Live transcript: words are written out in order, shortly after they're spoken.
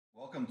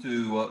Welcome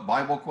to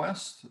Bible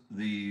Quest,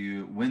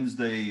 the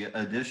Wednesday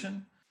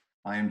edition.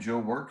 I am Joe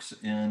Works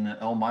in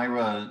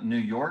Elmira, New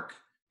York.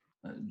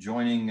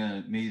 Joining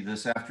me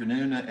this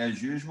afternoon,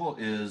 as usual,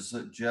 is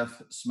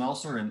Jeff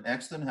Smelser in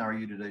Exton. How are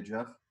you today,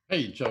 Jeff?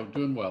 Hey, Joe.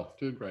 Doing well.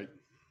 Doing great.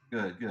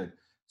 Good, good.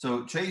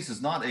 So Chase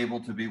is not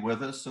able to be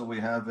with us, so we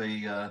have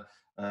a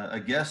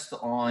guest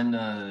on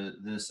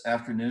this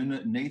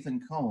afternoon,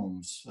 Nathan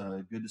Combs.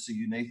 Good to see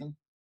you, Nathan.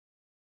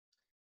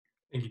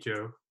 Thank you,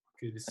 Joe.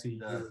 Good to see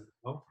you as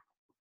well.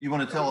 You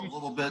want to tell a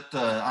little bit?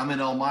 I'm in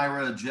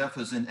Elmira. Jeff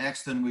is in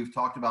Exton. We've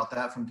talked about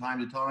that from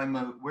time to time.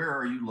 Where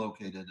are you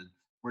located and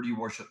where do you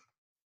worship?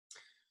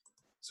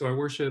 So I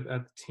worship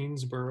at the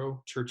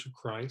Teensboro Church of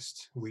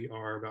Christ. We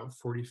are about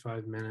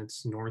 45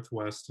 minutes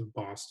northwest of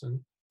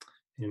Boston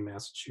in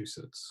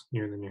Massachusetts,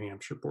 near the New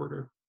Hampshire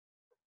border.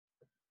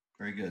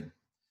 Very good.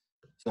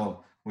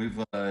 So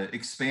we've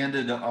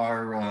expanded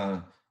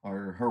our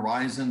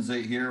horizons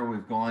here.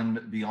 We've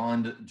gone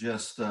beyond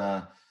just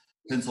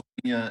Pennsylvania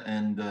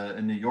and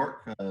New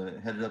York,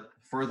 headed up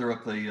further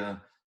up the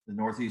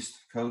northeast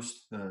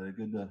coast.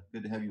 Good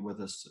to have you with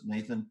us,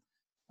 Nathan.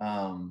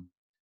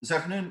 This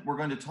afternoon, we're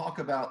going to talk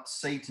about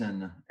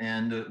Satan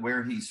and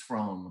where he's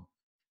from.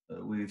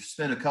 We've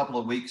spent a couple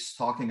of weeks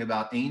talking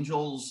about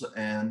angels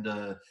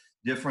and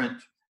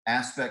different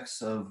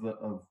aspects of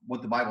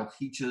what the Bible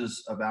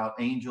teaches about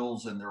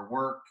angels and their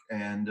work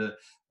and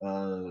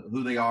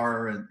who they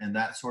are and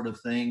that sort of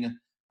thing.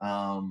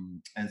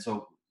 And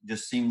so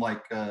just seemed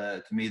like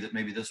to me that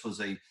maybe this was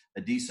a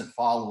decent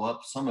follow-up.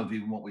 Some of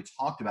even what we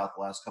talked about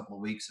the last couple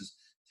of weeks is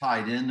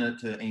tied in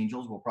to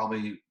angels. We'll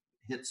probably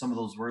hit some of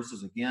those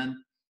verses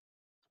again.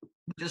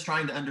 Just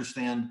trying to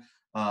understand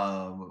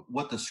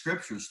what the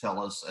scriptures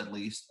tell us, at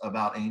least,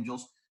 about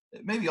angels.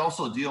 Maybe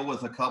also deal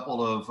with a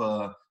couple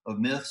of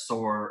myths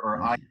or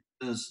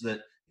ideas that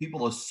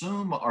people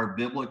assume are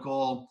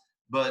biblical,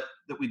 but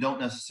that we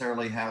don't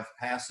necessarily have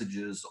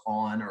passages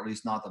on, or at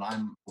least not that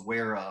I'm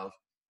aware of.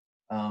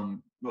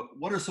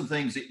 What are some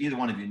things that either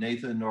one of you,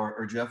 Nathan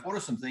or Jeff, what are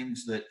some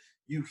things that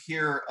you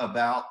hear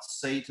about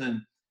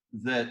Satan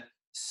that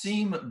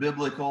seem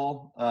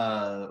biblical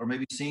or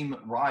maybe seem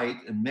right,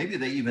 and maybe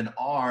they even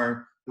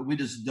are, but we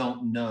just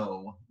don't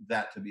know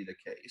that to be the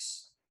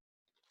case?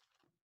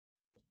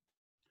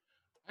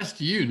 That's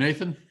to you,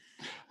 Nathan.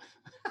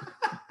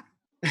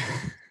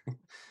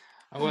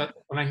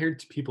 When I hear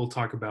people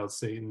talk about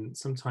Satan,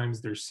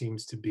 sometimes there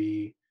seems to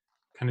be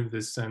kind of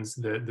this sense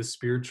that the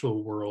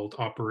spiritual world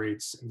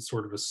operates in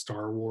sort of a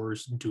Star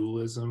Wars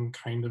dualism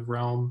kind of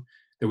realm,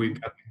 that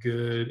we've got the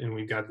good and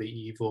we've got the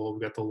evil,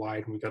 we've got the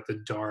light and we've got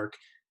the dark,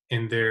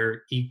 and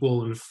they're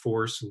equal in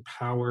force and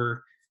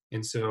power.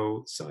 And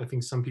so I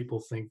think some people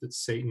think that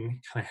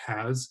Satan kind of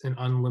has an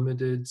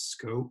unlimited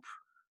scope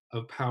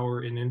of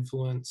power and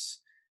influence.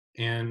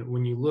 And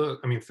when you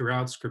look,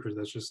 throughout scripture,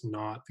 that's just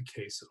not the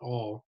case at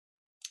all.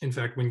 In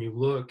fact, when you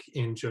look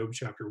in Job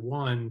chapter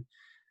 1,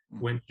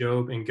 when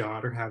Job and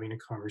God are having a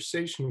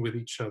conversation with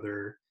each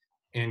other,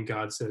 and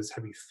God says,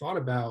 have you thought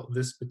about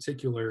this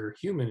particular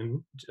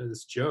human,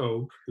 this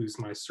Job, who's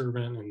my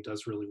servant and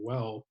does really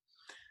well?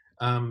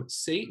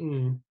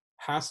 Satan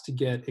has to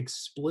get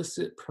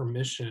explicit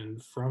permission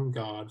from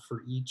God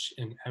for each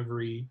and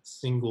every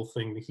single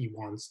thing that he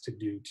wants to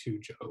do to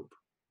Job.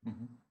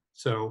 Mm-hmm.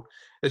 So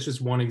it's just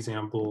one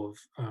example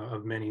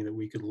of many that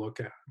we could look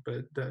at.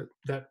 But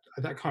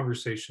that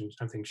conversation,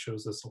 I think,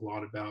 shows us a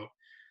lot about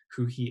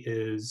who he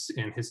is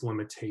and his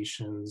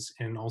limitations,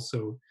 and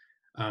also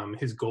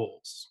his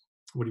goals,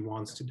 what he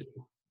wants to do.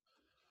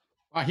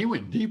 Wow, he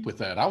went deep with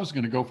that. I was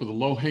going to go for the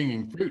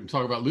low-hanging fruit and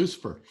talk about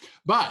Lucifer.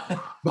 But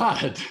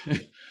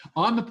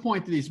on the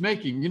point that he's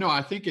making,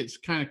 I think it's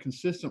kind of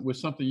consistent with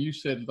something you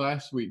said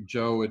last week,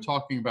 Joe,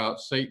 talking about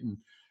Satan,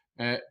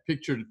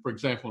 pictured, for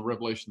example, in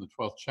Revelation,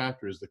 the 12th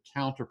chapter, as the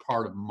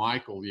counterpart of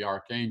Michael, the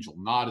archangel,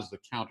 not as the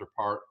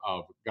counterpart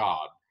of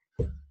God.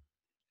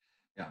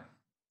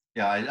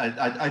 Yeah,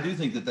 I do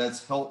think that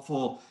that's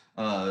helpful.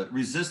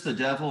 Resist the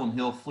devil and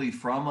he'll flee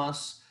from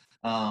us.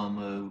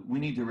 We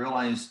need to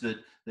realize that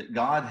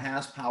God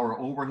has power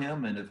over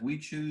him, and if we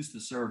choose to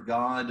serve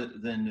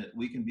God, then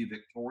we can be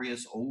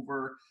victorious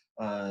over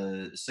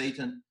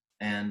Satan,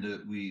 and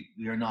we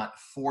are not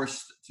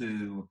forced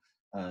to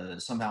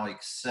somehow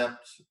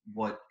accept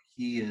what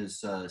he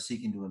is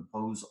seeking to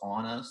impose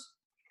on us.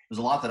 There's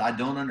a lot that I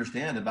don't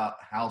understand about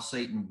how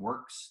Satan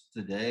works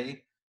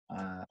today.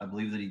 I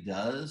believe that he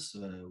does.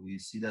 We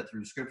see that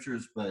through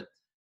scriptures, but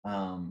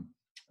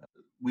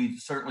we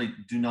certainly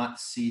do not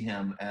see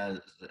him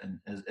as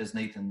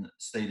Nathan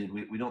stated.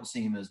 We don't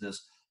see him as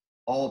this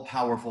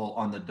all-powerful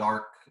on the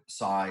dark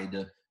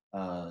side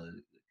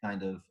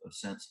kind of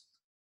sense.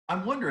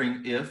 I'm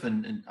wondering if,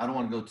 and I don't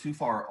want to go too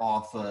far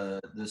off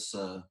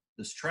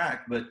this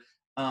track, but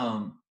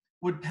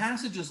would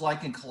passages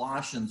like in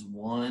Colossians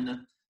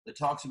 1 that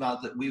talks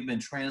about that we've been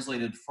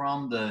translated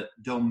from the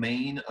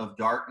domain of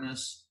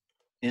darkness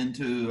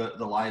into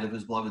the light of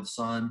his beloved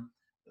Son,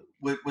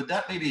 would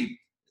that maybe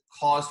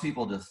cause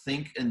people to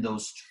think in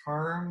those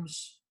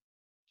terms?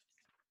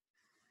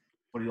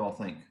 What do you all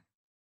think?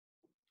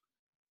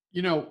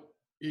 you know,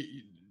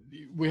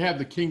 we have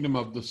the kingdom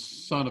of the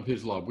Son of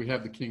His love. We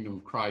have the kingdom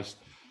of Christ,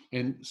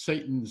 and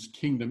Satan's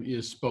kingdom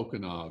is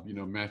spoken of. You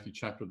know, Matthew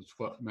chapter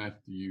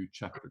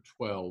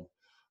 12,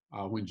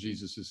 when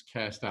Jesus is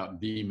cast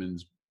out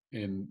demons,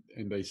 and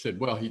they said,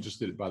 well, he just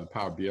did it by the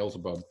power of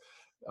Beelzebub.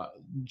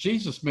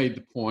 Jesus made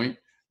the point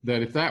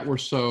that if that were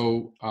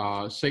so,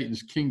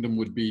 Satan's kingdom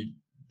would be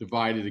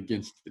divided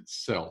against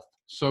itself.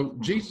 So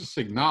Jesus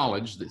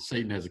acknowledged that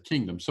Satan has a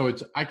kingdom. So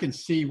I can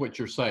see what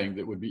you're saying.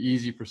 That would be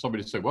easy for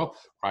somebody to say, well,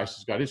 Christ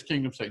has got his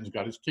kingdom, Satan's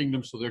got his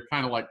kingdom. So they're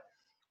kind of like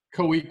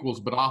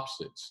co-equals, but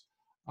opposites.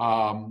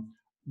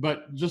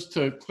 But just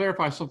to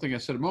clarify something I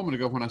said a moment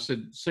ago, when I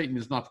said Satan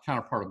is not the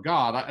counterpart of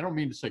God, I don't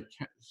mean to say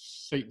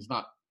Satan's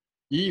not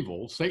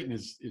evil. Satan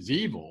is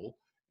evil,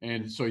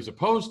 and so he's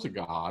opposed to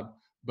God,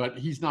 but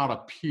he's not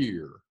a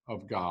peer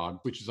of God,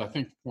 which is, I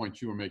think, the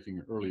point you were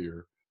making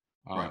earlier.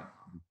 Right.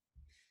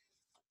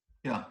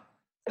 Yeah,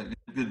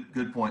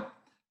 good point.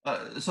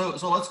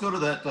 So let's go to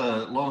that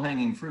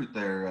low-hanging fruit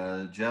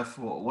there, Jeff.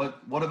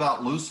 What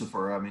about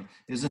Lucifer? I mean,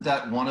 isn't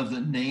that one of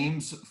the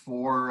names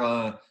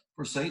for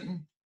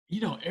Satan?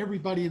 You know,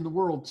 everybody in the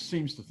world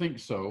seems to think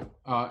so.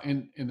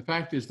 And the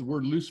fact is, the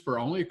word Lucifer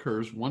only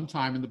occurs one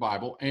time in the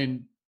Bible,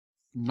 and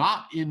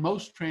not in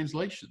most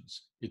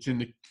translations. It's in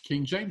the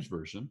King James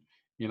Version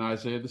in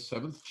Isaiah, the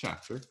 7th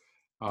chapter.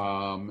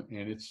 And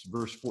it's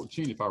verse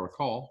 14, if I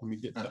recall. Let me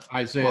get to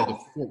Isaiah, 12.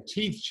 The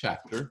 14th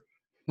chapter.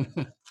 Let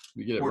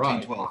me get it 14,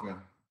 right. 12, yeah.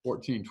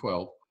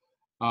 14:12.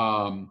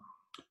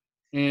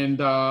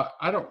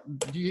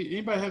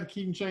 Anybody have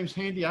King James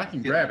handy? I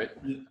can grab it.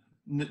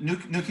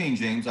 New King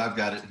James, I've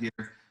got it here.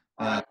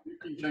 New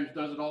King James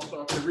does it also.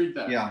 Okay, read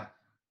that. Yeah.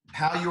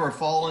 How you are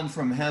fallen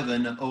from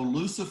heaven, O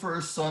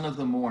Lucifer, son of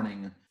the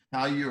morning.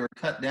 How you are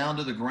cut down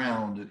to the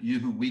ground, you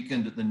who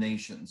weakened the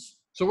nations.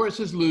 So where it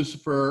says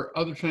Lucifer,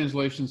 other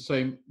translations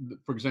say,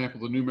 for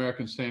example, the New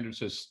American Standard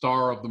says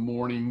star of the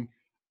morning.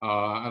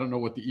 I don't know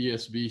what the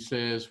ESV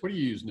says. What do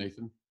you use,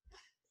 Nathan?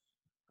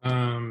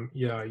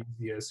 Yeah, I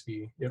use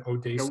ESV. Yeah,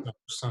 Odessa,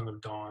 son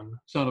of dawn.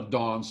 Son of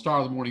dawn, star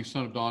of the morning,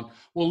 son of dawn.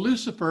 Well,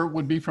 Lucifer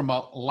would be from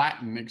a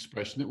Latin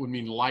expression. It would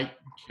mean light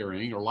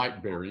carrying or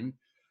light bearing.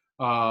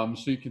 So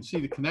you can see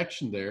the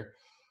connection there.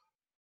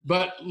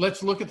 But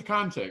let's look at the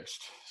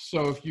context.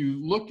 So if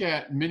you look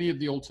at many of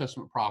the Old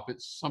Testament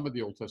prophets, some of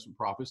the Old Testament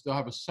prophets, they'll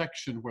have a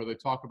section where they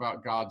talk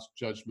about God's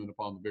judgment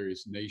upon the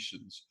various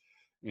nations.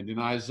 And in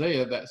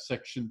Isaiah, that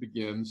section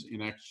begins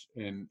in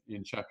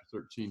chapter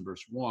 13,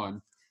 verse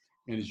 1.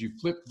 And as you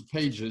flip the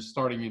pages,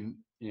 starting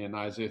in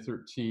Isaiah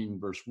 13,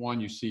 verse 1,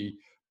 you see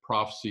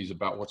prophecies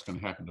about what's going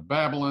to happen to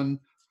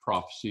Babylon,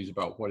 prophecies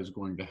about what is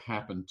going to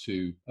happen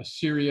to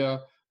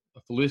Assyria,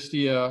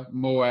 Philistia,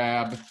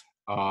 Moab,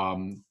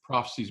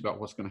 prophecies about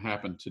what's going to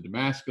happen to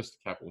Damascus, the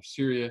capital of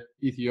Syria,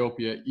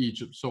 Ethiopia,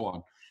 Egypt, so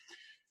on.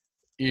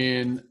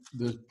 In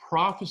the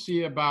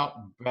prophecy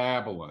about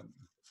Babylon,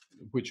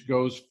 which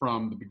goes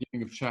from the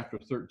beginning of chapter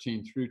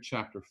 13 through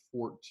chapter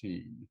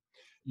 14,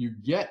 you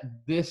get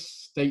this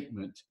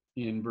statement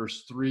in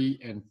verse 3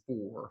 and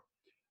 4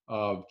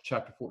 of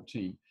chapter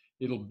 14.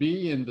 It'll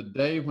be in the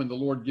day when the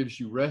Lord gives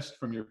you rest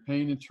from your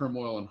pain and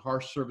turmoil and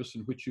harsh service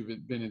in which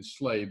you've been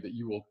enslaved, that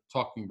you will,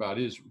 talking about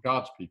Israel,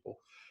 God's people,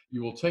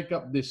 you will take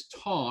up this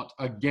taunt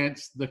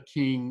against the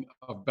king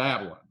of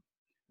Babylon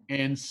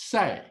and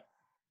say,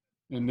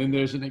 and then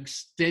there's an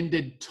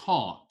extended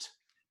taunt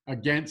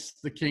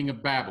against the king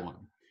of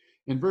Babylon.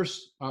 And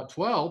verse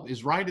 12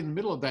 is right in the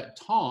middle of that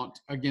taunt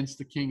against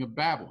the king of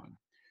Babylon.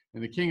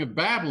 And the king of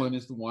Babylon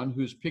is the one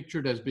who's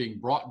pictured as being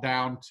brought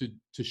down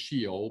to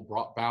Sheol,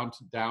 brought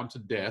down to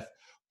death,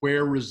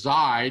 where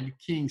reside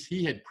kings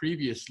he had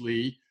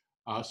previously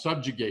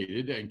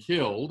subjugated and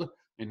killed.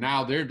 And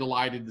now they're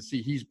delighted to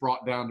see he's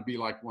brought down to be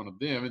like one of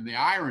them. And the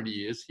irony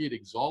is he had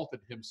exalted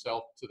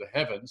himself to the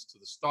heavens, to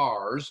the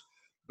stars,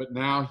 but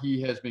now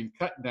he has been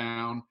cut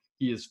down.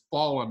 He has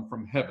fallen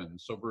from heaven.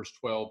 So verse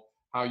 12,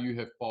 how you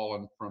have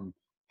fallen from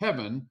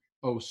heaven,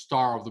 O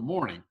star of the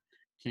morning.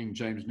 King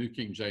James, New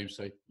King James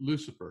say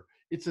Lucifer.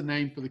 It's a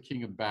name for the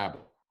king of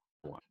Babylon.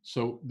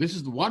 So this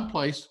is the one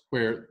place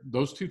where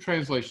those two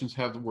translations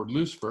have the word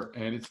Lucifer,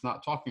 and it's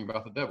not talking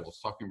about the devil.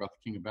 It's talking about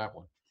the king of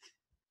Babylon.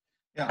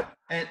 Yeah,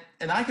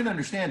 and I can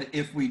understand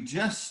if we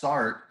just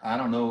start, I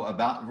don't know,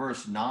 about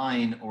verse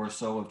 9 or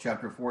so of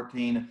chapter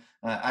 14,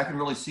 I can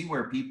really see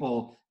where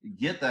people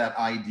get that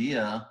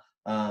idea.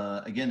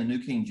 Again, the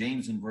New King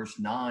James in verse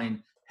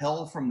 9,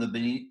 hell from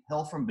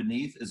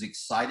beneath is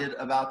excited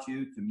about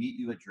you to meet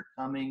you at your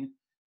coming.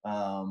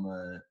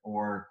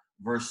 Or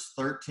verse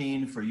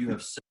 13, for you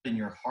have said in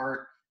your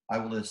heart, I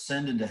will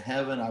ascend into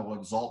heaven. I will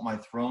exalt my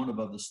throne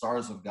above the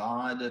stars of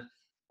God.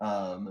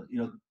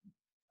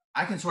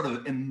 I can sort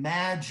of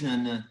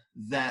imagine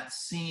that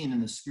scene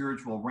in the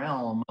spiritual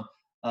realm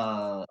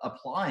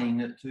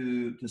applying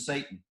to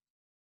Satan.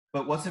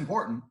 But what's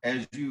important,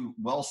 as you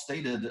well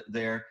stated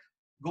there,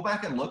 go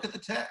back and look at the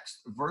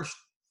text. Verse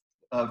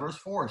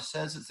 4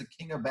 says it's the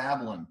king of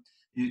Babylon.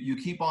 You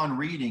keep on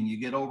reading, you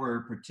get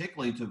over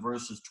particularly to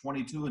verses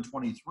 22 and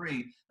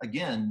 23.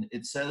 Again,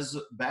 it says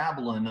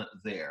Babylon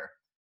there.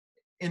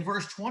 in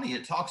verse 20,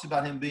 it talks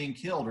about him being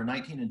killed, or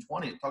 19 and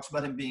 20, it talks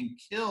about him being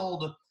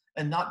killed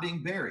and not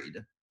being buried.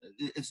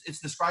 It's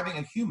describing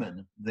a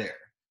human there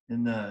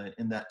in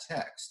that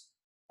text.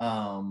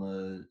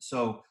 I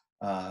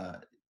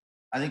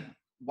think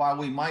while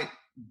we might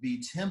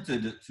be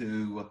tempted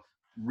to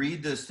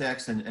read this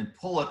text and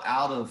pull it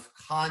out of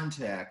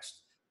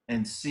context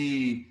and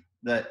see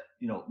that,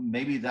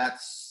 maybe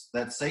that's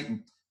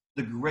Satan,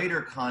 the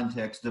greater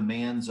context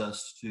demands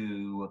us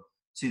to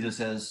see this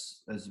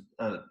as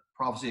a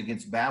prophecy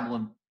against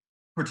Babylon,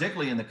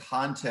 particularly in the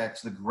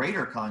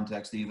greater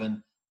context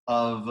even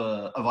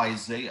of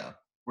Isaiah,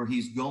 where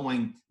he's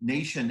going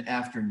nation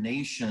after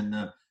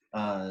nation,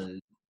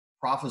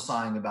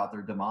 prophesying about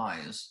their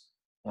demise.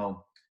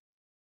 So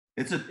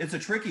it's a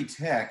tricky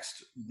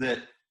text that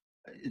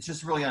it's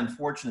just really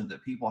unfortunate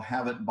that people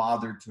haven't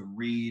bothered to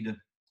read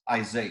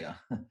Isaiah.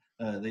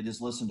 They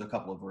just listened to a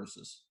couple of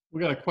verses.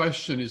 We got a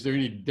question. Is there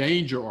any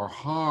danger or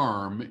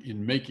harm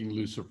in making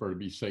Lucifer to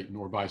be Satan,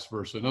 or vice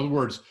versa? In other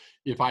words,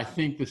 if I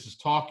think this is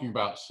talking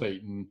about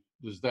Satan,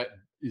 is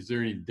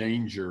there any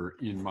danger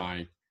in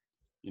my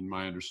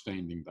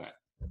understanding that?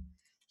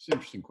 It's an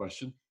interesting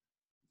question.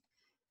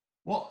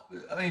 Well,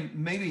 I mean,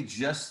 maybe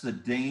just the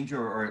danger,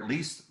 or at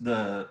least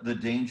the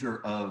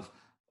danger of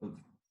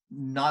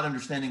not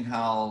understanding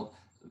how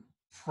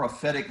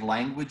prophetic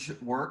language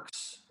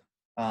works,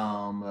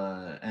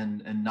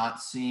 and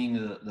not seeing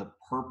the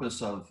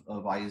purpose of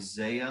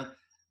Isaiah.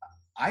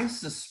 I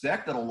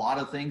suspect that a lot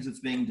of things that's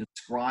being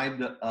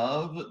described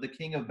of the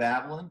king of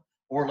Babylon,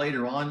 or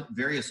later on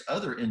various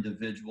other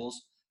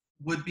individuals,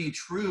 would be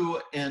true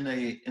in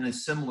a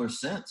similar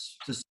sense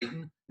to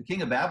Satan. The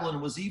king of Babylon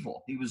was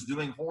evil. He was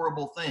doing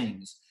horrible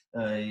things.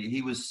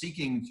 He was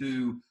seeking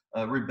to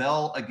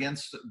rebel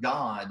against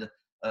God.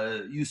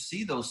 You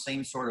see those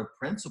same sort of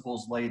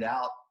principles laid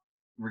out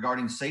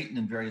regarding Satan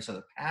in various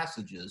other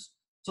passages.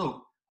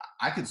 So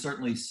I could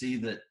certainly see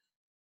that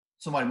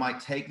somebody might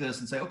take this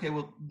and say, okay,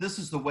 well, this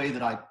is the way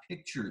that I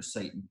picture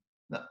Satan.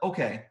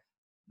 Okay,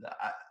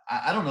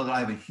 I don't know that I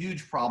have a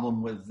huge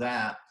problem with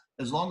that,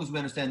 as long as we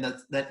understand that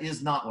that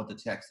is not what the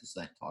text is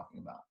talking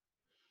about.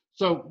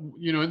 So,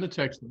 in the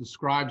text, it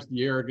describes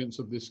the arrogance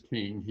of this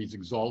king. He's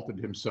exalted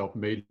himself,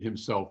 made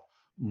himself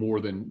more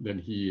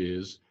than he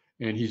is,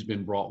 and he's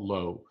been brought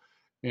low.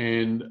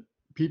 And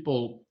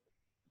people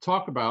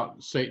talk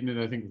about Satan, and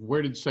I think,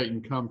 where did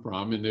Satan come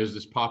from? And there's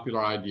this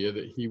popular idea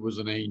that he was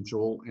an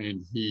angel,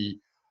 and he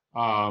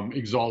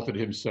exalted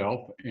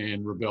himself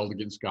and rebelled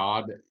against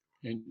God,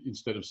 and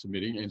instead of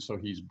submitting, and so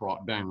he's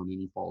brought down and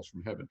he falls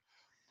from heaven.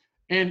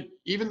 And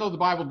even though the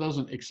Bible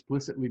doesn't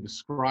explicitly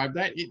describe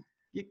that,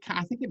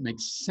 I think it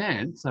makes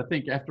sense. I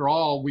think, after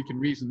all, we can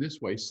reason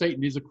this way: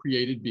 Satan is a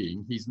created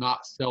being. He's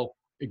not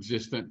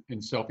self-existent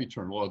and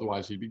self-eternal,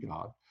 otherwise he'd be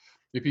God.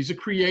 If he's a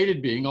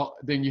created being,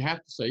 then you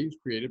have to say he's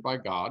created by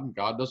God, and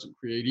God doesn't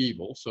create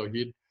evil, so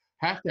he'd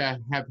have to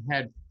have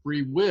had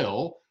free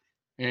will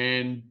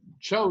and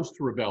chose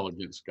to rebel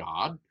against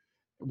God,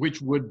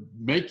 which would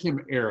make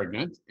him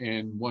arrogant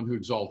and one who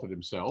exalted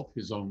himself,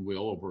 his own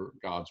will over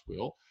God's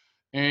will.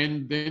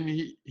 And then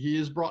he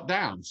is brought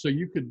down. So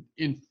you could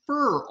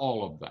infer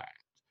all of that.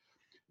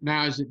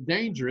 Now, is it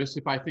dangerous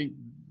if I think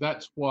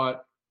that's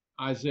what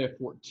Isaiah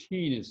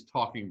 14 is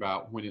talking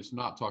about when it's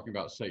not talking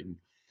about Satan?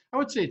 I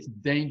would say it's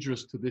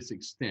dangerous to this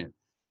extent.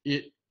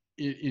 It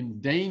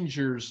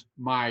endangers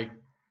my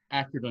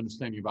accurate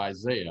understanding of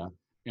Isaiah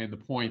and the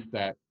point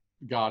that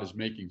God is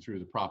making through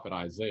the prophet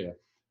Isaiah.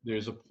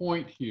 There's a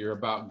point here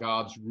about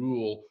God's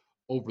rule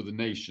over the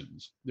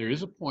nations. There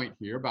is a point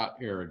here about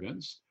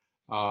arrogance.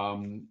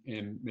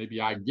 And maybe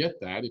I get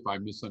that if I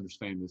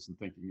misunderstand this and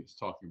thinking it's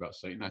talking about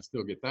Satan. I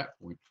still get that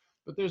point.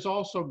 But there's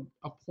also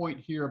a point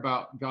here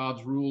about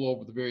God's rule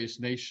over the various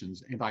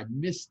nations, and I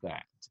miss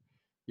that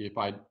if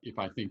I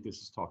think this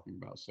is talking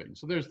about Satan.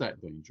 So there's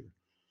that danger.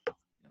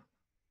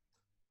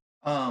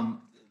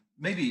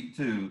 Maybe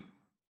to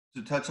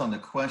touch on the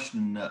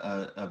question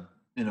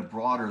in a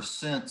broader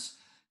sense,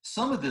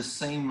 some of this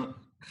same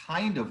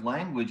kind of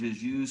language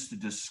is used to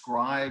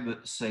describe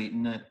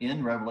Satan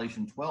in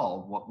Revelation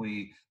 12, what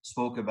we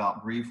spoke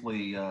about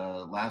briefly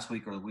last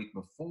week or the week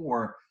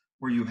before,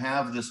 where you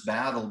have this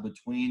battle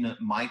between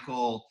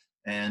Michael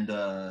and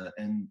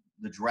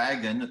the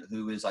dragon,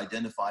 who is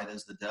identified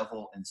as the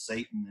devil and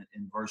Satan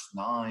in verse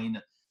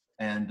 9.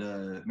 And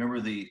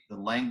remember the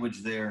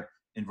language there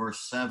in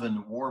verse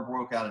 7: war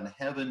broke out in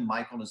heaven.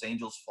 Michael and his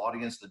angels fought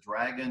against the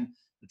dragon.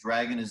 The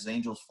dragon and his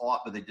angels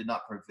fought, but they did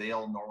not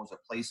prevail, nor was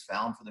a place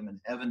found for them in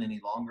heaven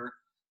any longer.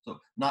 So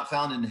not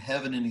found in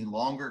heaven any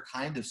longer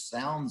kind of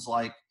sounds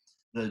like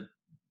the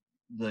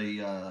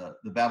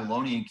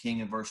Babylonian king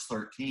in verse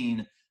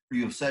 13, for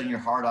you have said in your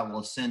heart, I will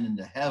ascend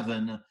into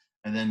heaven.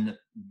 And then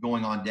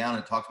going on down,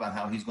 it talks about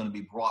how he's going to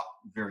be brought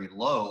very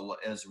low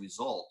as a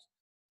result.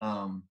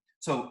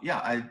 So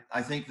yeah,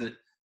 I think that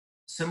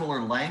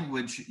similar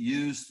language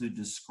used to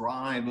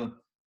describe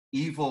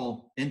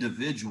evil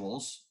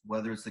individuals,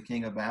 whether it's the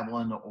king of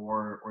Babylon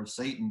or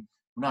Satan,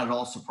 we're not at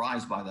all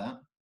surprised by that.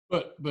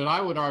 But I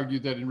would argue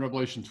that in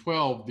Revelation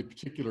 12, the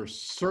particular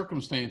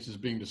circumstances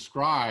being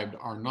described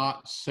are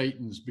not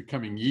Satan's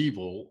becoming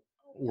evil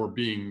or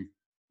being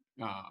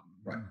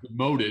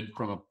demoted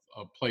from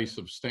a place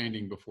of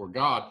standing before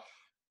God.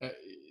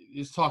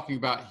 It's talking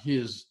about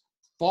his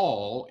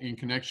fall in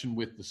connection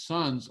with the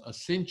Son's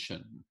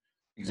ascension.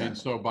 Exactly. And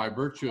so by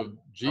virtue of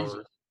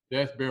Jesus'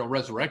 death, burial,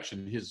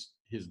 resurrection,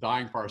 his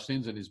dying for our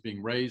sins and his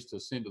being raised to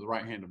ascend to the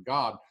right hand of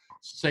God,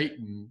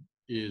 Satan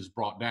is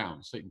brought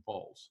down, Satan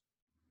falls.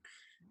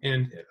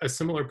 And a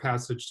similar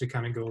passage to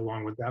kind of go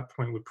along with that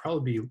point would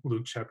probably be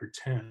Luke chapter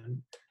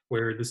 10,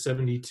 where the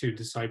 72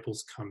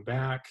 disciples come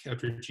back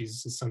after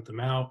Jesus has sent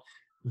them out.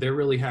 They're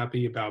really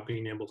happy about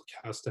being able to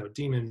cast out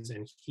demons,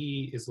 and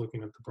he is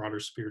looking at the broader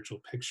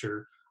spiritual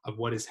picture of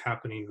what is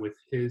happening with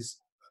his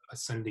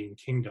ascending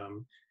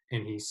kingdom.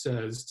 And he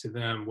says to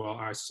them, well,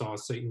 I saw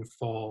Satan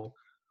fall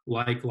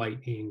like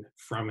lightning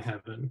from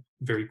heaven.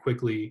 Very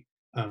quickly,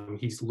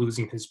 he's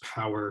losing his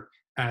power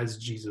as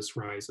Jesus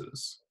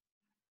rises.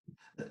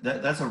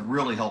 That's a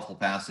really helpful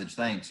passage.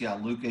 Thanks. Yeah,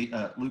 Luke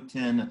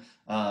 10,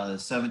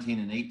 17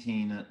 and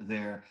 18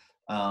 there.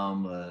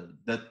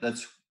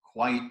 That's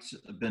quite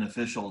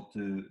beneficial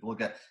to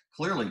look at.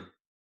 Clearly,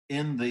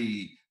 in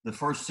the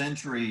first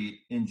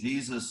century, in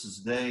Jesus's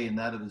day and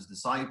that of his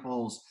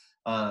disciples,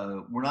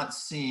 we're not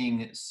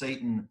seeing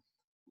Satan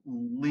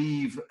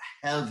leave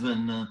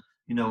heaven,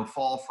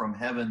 fall from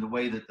heaven the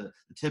way that the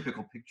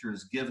typical picture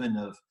is given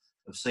of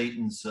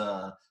Satan's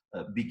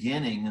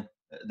beginning.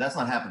 That's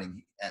not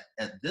happening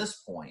at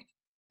this point.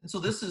 And so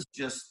this is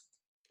just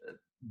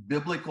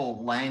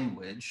biblical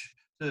language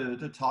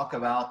to talk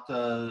about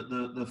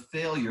the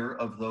failure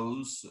of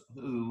those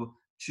who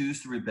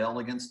choose to rebel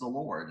against the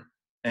Lord.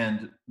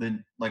 And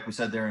then, like we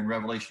said there in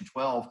Revelation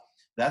 12,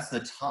 that's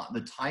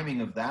the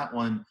timing of that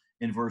one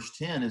in verse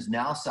 10 is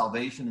now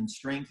salvation and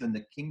strength and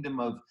the kingdom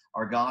of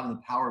our God and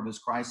the power of his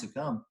Christ to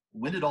come.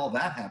 When did all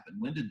that happen?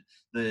 When did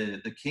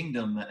the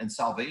kingdom and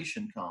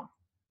salvation come?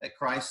 At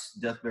Christ's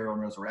death, burial,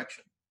 and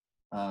resurrection.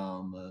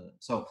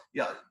 So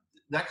yeah,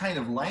 that kind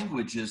of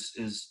language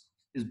is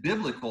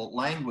biblical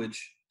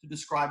language to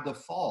describe the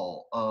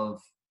fall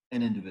of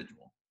an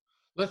individual.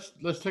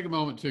 Let's take a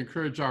moment to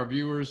encourage our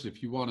viewers.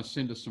 If you want to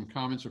send us some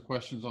comments or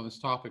questions on this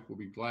topic, we'll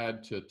be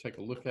glad to take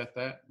a look at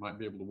that. Might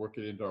be able to work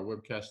it into our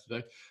webcast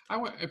today.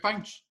 If I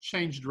can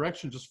change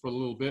direction just for a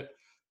little bit,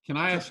 can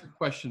I ask a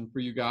question for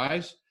you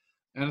guys?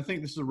 And I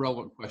think this is a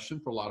relevant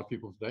question for a lot of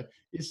people today.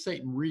 Is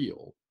Satan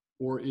real?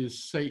 Or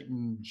is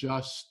Satan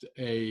just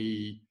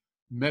a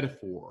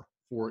metaphor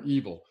for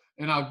evil?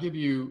 And I'll give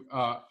you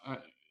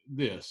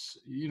this.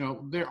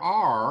 There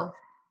are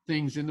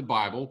things in the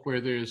Bible where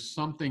there's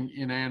something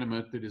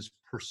inanimate that is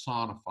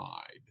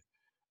personified.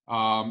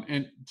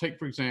 And take,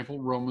 for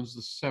example, Romans,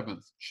 the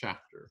 7th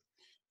chapter.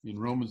 In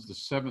Romans, the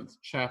 7th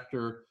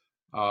chapter,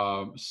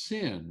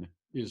 sin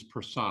is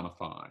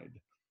personified.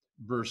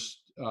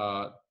 Verse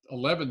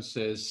 11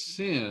 says,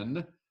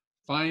 sin,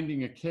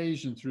 finding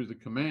occasion through the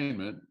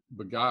commandment,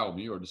 beguiled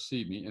me or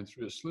deceived me, and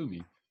through it slew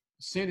me.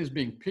 Sin is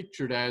being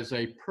pictured as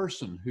a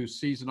person who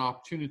sees an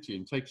opportunity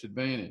and takes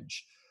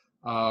advantage.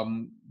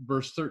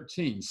 Verse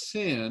 13,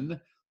 sin,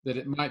 that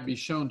it might be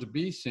shown to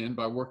be sin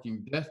by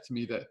working death to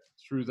me, that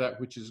through that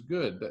which is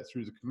good, that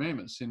through the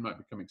commandment, sin might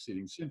become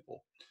exceeding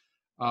sinful.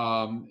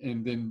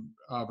 And then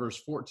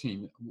verse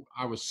 14,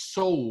 I was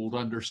sold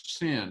under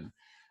sin.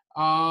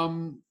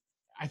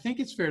 I think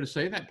it's fair to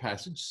say in that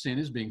passage, sin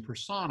is being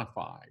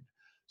personified.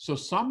 So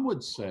some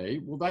would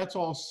say, well, that's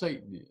all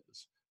Satan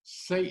is.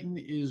 Satan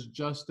is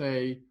just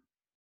a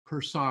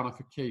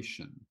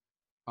personification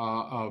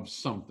of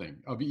something,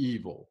 of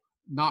evil,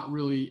 not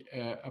really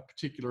a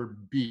particular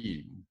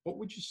being. What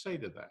would you say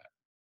to that?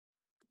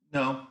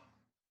 No.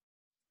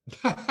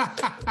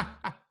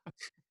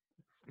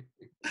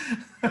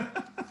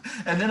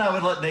 And then I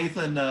would let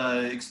Nathan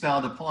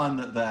expound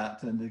upon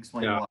that and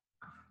explain why.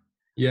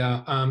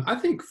 Yeah, I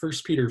think 1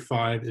 Peter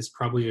 5 is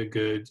probably a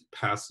good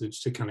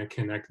passage to kind of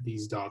connect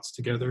these dots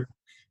together,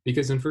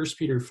 because in 1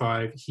 Peter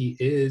 5, he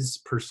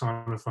is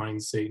personifying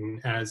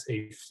Satan as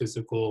a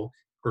physical,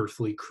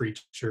 earthly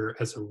creature,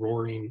 as a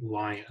roaring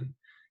lion.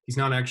 He's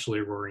not actually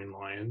a roaring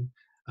lion,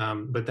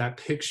 but that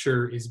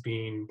picture is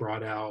being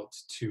brought out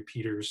to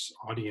Peter's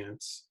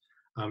audience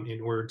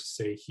in order to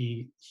say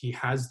he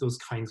has those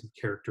kinds of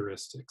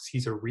characteristics.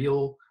 He's a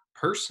real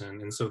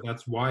person, and so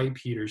that's why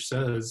Peter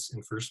says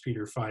in 1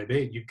 Peter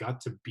 5:8, you've got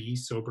to be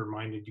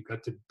sober-minded, you've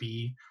got to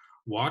be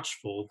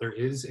watchful. There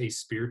is a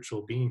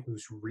spiritual being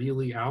who's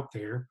really out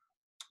there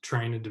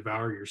trying to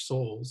devour your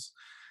souls,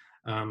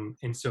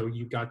 and so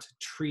you've got to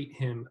treat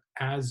him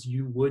as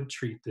you would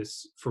treat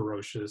this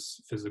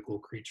ferocious physical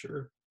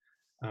creature.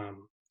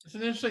 It's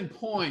an interesting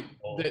point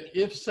that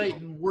if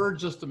Satan were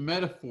just a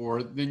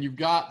metaphor, then you've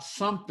got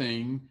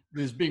something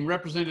that is being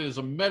represented as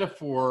a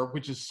metaphor,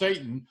 which is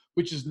Satan,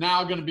 which is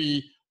now going to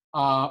be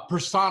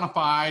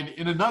personified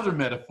in another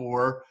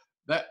metaphor.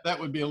 That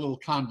would be a little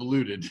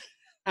convoluted.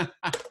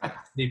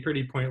 Be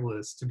pretty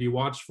pointless to be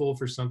watchful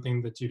for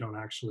something that you don't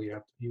actually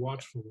have to be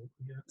watchful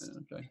against.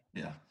 Okay.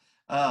 Yeah.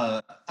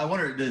 I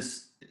wonder,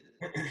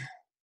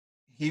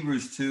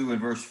 Hebrews 2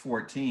 and verse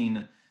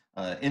 14,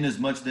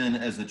 inasmuch then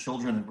as the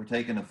children have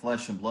partaken of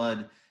flesh and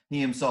blood, he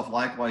himself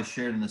likewise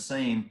shared in the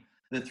same,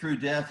 that through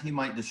death he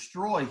might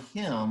destroy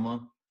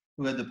him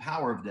who had the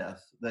power of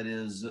death, that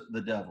is,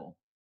 the devil,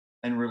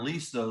 and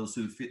release those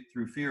who,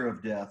 through fear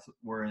of death,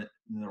 were in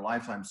their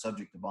lifetime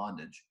subject to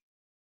bondage.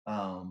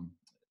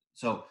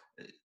 So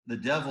the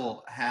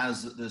devil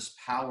has this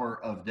power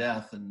of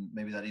death, and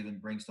maybe that even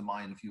brings to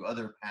mind a few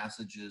other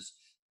passages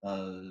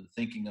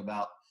thinking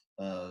about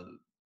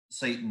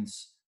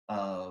Satan's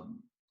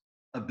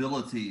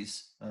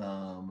abilities,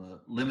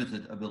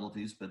 limited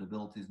abilities, but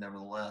abilities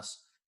nevertheless.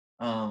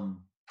 I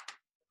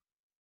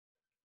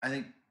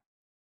think,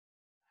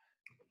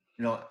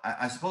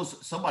 I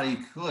suppose somebody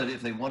could,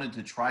 if they wanted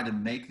to try to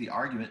make the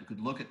argument, could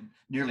look at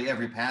nearly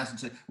every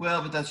passage and say,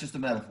 well, but that's just a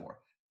metaphor.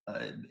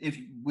 If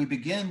we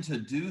begin to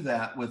do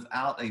that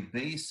without a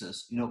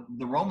basis,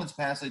 the Romans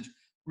passage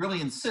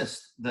really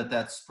insists that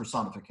that's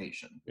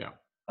personification. Yeah.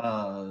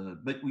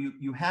 But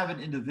you have an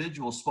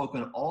individual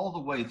spoken all the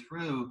way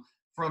through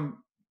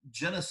from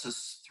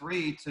Genesis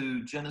 3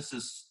 to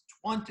Genesis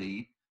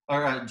 20,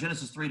 or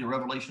Genesis 3 to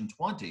Revelation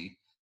 20.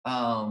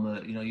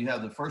 You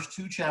have the first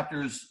two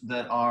chapters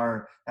that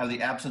have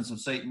the absence of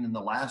Satan, and the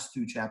last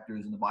two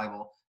chapters in the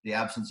Bible, the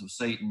absence of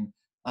Satan.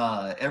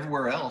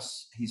 Everywhere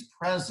else, he's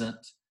present.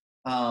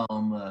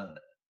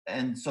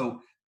 And so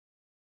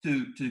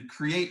to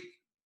create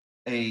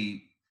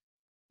a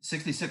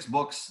 66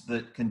 books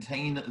that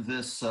contain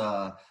this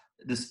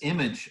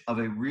image of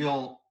a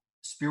real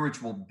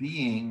spiritual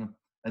being,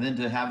 and then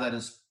to have that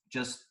as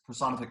just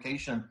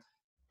personification,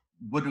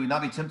 would we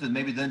not be tempted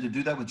maybe then to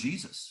do that with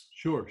Jesus?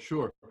 Sure.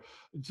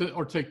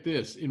 Or take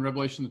this, in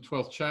Revelation, the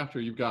 12th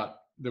chapter,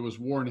 there was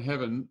war in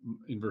heaven,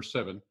 in verse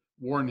 7,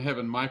 war in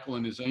heaven, Michael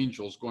and his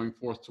angels going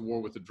forth to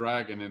war with the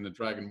dragon, and the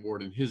dragon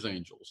warred and his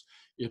angels.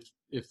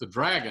 If the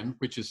dragon,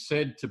 which is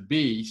said to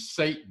be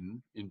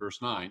Satan in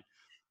verse 9,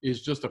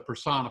 is just a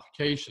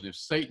personification, if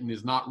Satan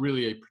is not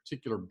really a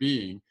particular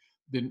being,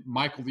 then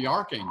Michael the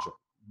archangel,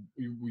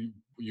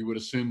 you would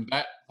assume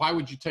that. Why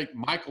would you take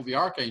Michael the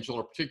archangel,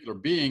 a particular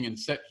being, and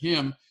set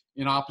him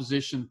in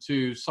opposition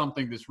to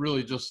something that's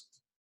really just...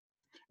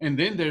 And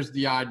then there's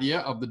the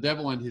idea of the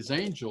devil and his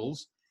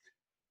angels.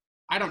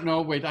 I don't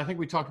know. Wait, I think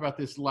we talked about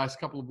this the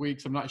last couple of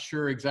weeks. I'm not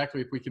sure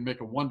exactly if we can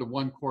make a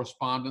one-to-one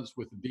correspondence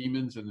with the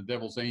demons and the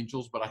devil's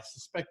angels, but I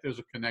suspect there's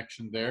a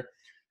connection there.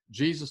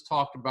 Jesus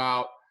talked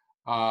about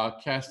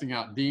casting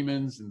out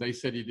demons, and they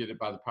said he did it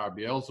by the power of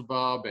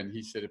Beelzebub, and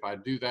he said, if I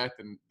do that,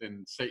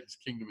 then Satan's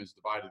kingdom is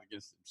divided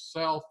against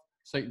himself.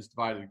 Satan's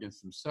divided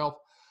against himself.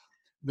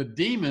 The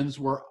demons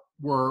were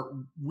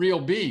real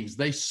beings.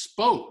 They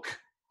spoke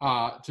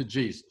to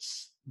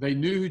Jesus. They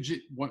knew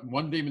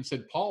one demon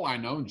said, Paul I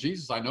know, and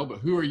Jesus I know, but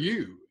who are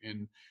you?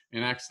 In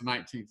Acts the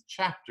 19th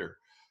chapter.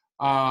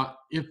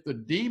 If the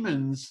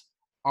demons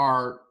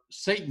are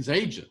Satan's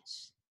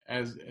agents,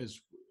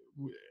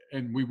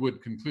 and we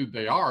would conclude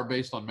they are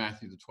based on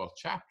Matthew the 12th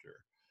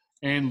chapter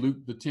and Luke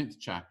the 10th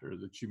chapter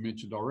that you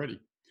mentioned already.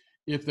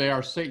 If they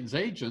are Satan's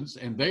agents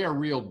and they are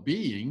real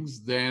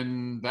beings,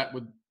 then that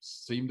would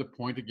seem to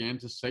point again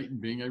to Satan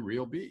being a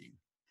real being.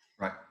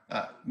 Right.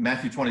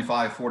 Matthew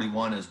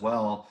 25:41 as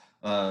well.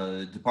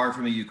 Depart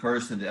from me, you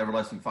cursed, into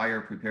everlasting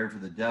fire prepared for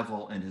the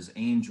devil and his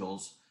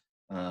angels.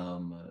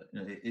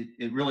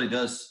 It really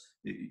does.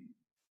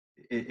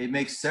 It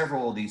makes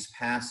several of these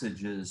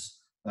passages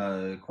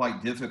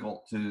quite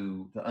difficult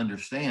to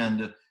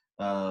understand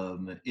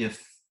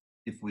if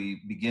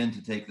we begin to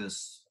take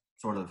this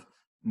sort of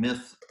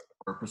myth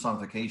or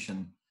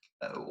personification.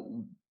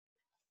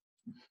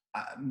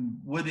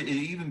 Would it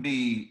even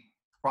be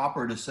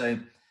proper to say,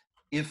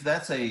 if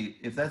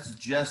that's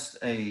just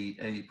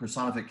a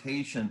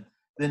personification,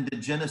 then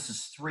did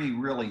Genesis 3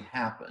 really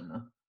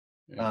happen?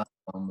 Yeah.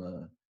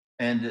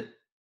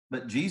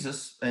 But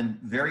Jesus and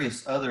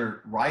various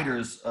other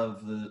writers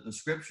of the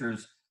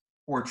scriptures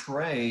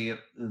portray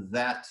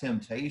that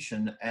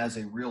temptation as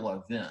a real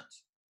event.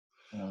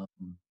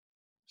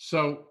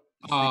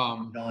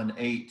 John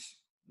 8,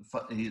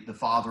 the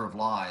father of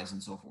lies,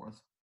 and so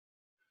forth.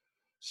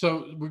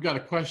 So we've got a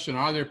question.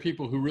 Are there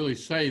people who really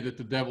say that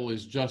the devil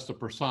is just a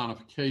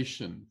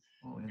personification?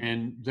 Oh, yeah.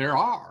 And there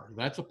are.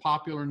 That's a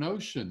popular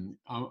notion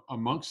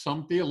amongst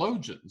some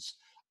theologians.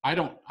 I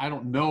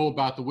don't know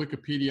about the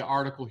Wikipedia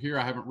article here.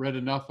 I haven't read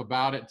enough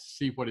about it to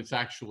see what it's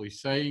actually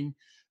saying.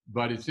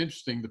 But it's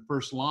interesting. The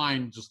first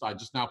line, I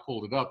just now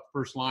pulled it up. The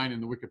first line in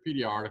the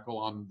Wikipedia article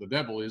on the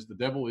devil is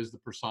the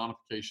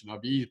personification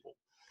of evil.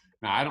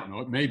 Now, I don't know.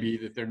 It may be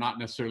that they're not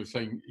necessarily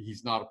saying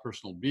he's not a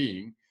personal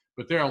being,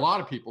 but there are a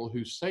lot of people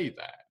who say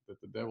that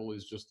the devil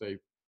is just a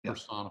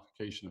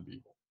personification of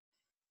evil.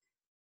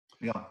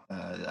 Yeah,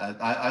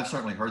 I've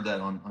certainly heard that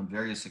on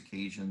various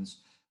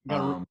occasions.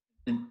 Go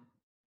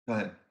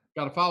ahead.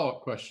 Got a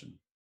follow-up question.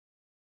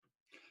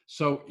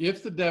 So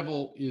if the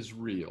devil is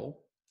real,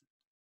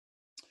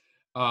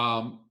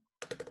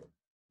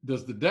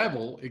 does the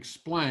devil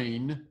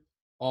explain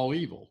all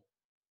evil?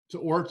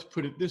 Or to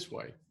put it this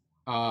way,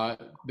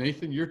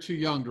 Nathan, you're too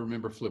young to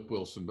remember Flip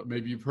Wilson, but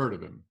maybe you've heard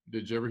of him.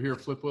 Did you ever hear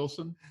of Flip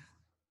Wilson?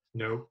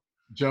 No.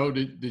 Joe,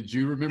 did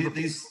you remember?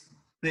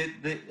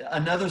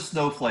 Another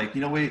snowflake.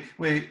 You know,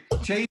 we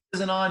Chase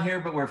isn't on here,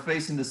 but we're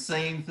facing the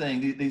same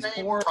thing. These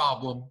Same poor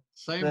problem.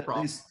 Same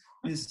problem.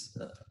 These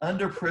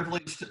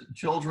underprivileged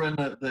children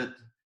that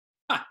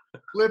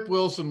Flip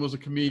Wilson was a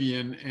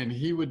comedian, and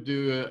he would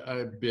do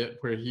a bit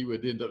where he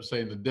would end up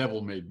saying, "The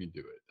devil made me do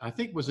it." I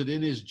think, was it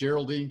in his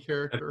Geraldine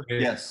character?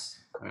 yes,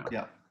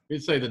 yeah.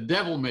 He'd say, "The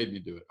devil made me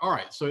do it." All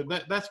right, so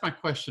that's my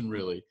question,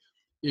 really.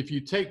 If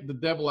you take the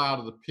devil out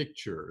of the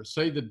picture,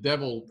 say the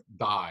devil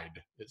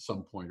died at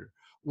some point,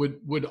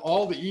 would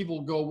all the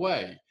evil go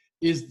away?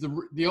 Is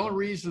the only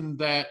reason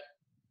that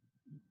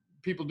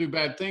people do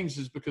bad things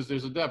is because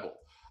there's a devil?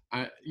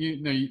 Now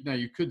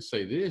you could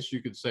say this.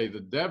 You could say the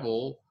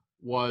devil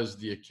was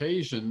the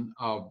occasion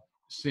of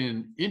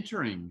sin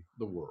entering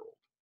the world.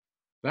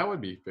 That would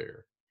be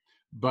fair.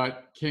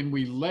 But can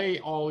we lay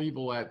all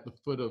evil at the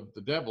foot of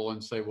the devil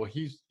and say, well,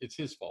 it's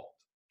his fault?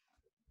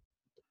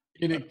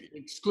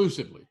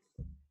 Exclusively.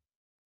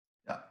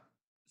 Yeah.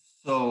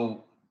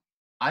 So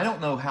I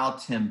don't know how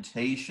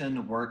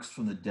temptation works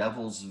from the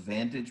devil's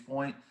vantage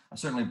point. I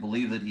certainly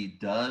believe that he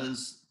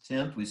does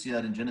tempt. We see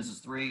that in Genesis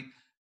 3.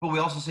 But we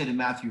also see it in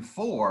Matthew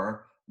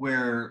 4,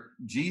 where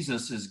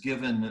Jesus is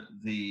given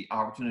the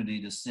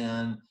opportunity to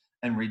sin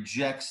and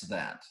rejects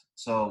that.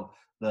 So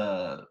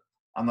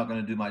I'm not going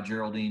to do my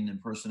Geraldine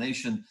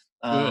impersonation,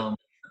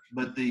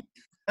 but the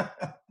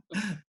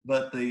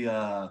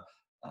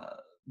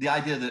the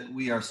idea that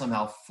we are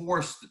somehow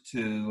forced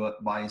to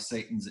by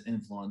Satan's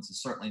influence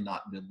is certainly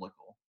not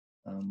biblical.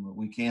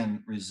 We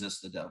can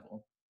resist the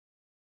devil.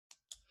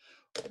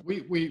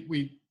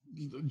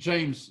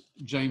 James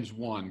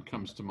 1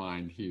 comes to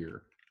mind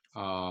here.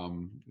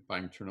 If I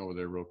can turn over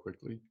there real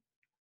quickly.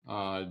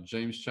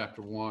 James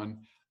chapter 1.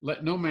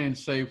 Let no man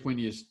say when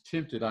he is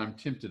tempted, I'm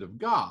tempted of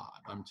God.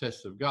 I'm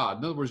tested of God.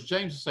 In other words,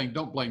 James is saying,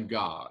 don't blame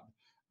God.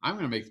 I'm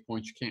going to make the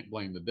point you can't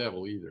blame the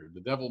devil either.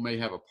 The devil may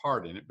have a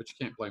part in it, but you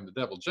can't blame the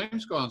devil.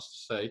 James goes on to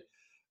say,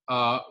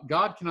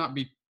 God cannot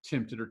be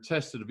tempted or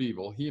tested of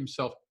evil. He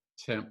himself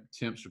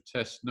tempts or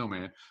tests no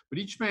man. But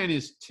each man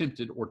is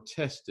tempted or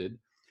tested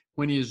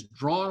when he is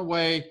drawn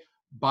away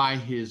by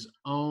his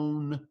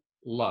own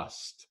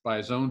lust, by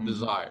his own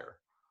desire,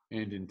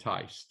 and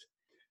enticed.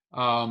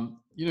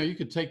 You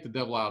could take the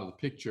devil out of the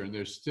picture, and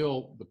there's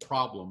still the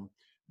problem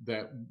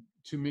that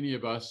too many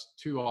of us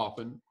too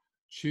often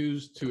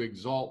choose to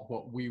exalt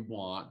what we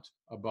want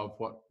above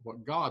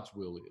what God's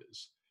will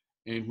is.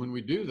 And when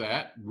we do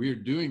that, we're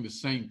doing the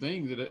same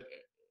thing that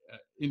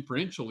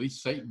inferentially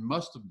Satan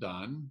must have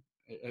done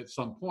at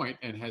some point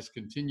and has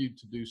continued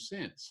to do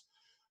since.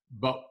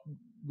 But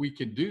we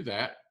can do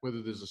that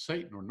whether there's a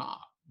Satan or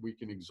not. We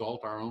can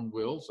exalt our own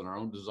wills and our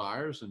own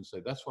desires and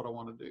say, that's what I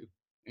want to do.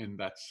 And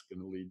that's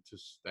going to lead to,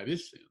 that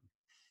is sin.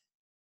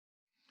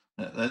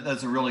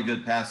 That's a really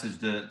good passage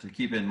to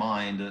keep in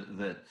mind,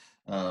 that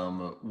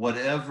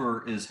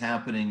whatever is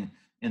happening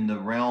in the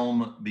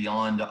realm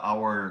beyond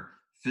our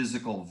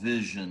physical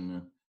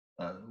vision,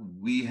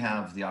 we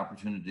have the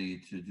opportunity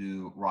to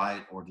do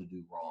right or to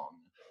do wrong.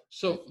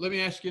 So let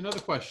me ask you another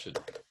question.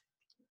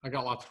 I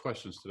got lots of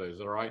questions today. Is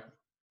that all right?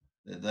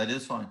 That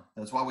is fine.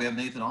 That's why we have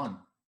Nathan on.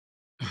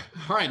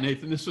 All right,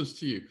 Nathan, this one's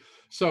to you.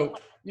 So,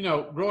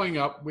 growing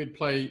up, we'd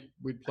play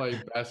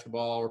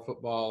basketball or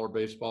football or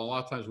baseball. A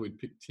lot of times we'd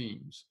pick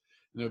teams,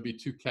 and there would be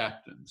two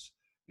captains.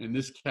 And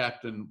this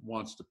captain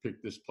wants to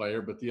pick this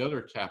player, but the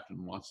other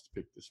captain wants to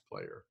pick this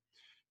player.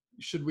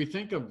 Should we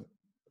think of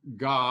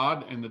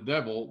God and the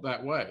devil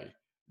that way?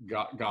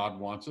 God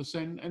wants us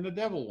and the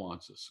devil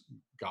wants us.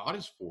 God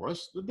is for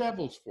us, the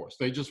devil's for us.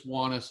 They just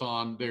want us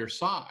on their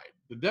side.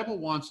 The devil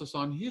wants us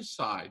on his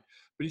side.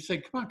 But he's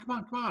saying, come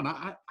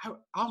on.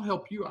 I'll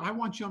help you. I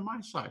want you on my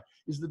side.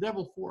 Is the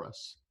devil for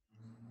us?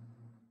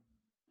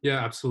 Yeah,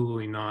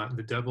 absolutely not.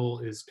 The devil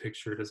is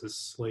pictured as a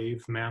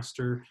slave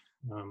master.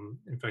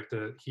 In fact,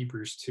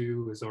 Hebrews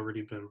 2 has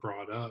already been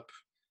brought up.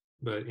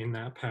 But in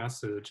that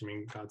passage,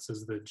 God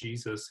says that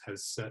Jesus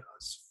has set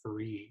us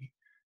free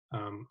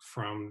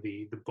from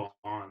the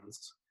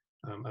bonds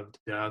of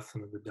death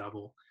and of the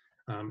devil.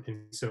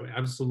 And so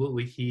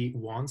absolutely he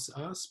wants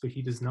us, but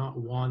he does not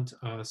want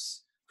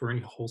us for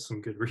any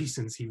wholesome good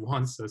reasons. He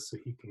wants us so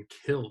he can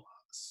kill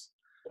us.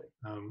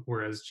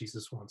 Whereas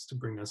Jesus wants to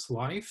bring us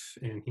life,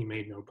 and he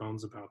made no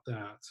bones about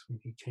that when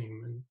he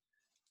came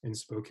and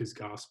spoke his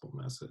gospel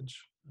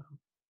message.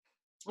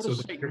 What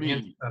does Satan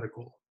mean?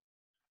 Antithetical.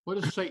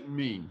 What does Satan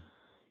mean?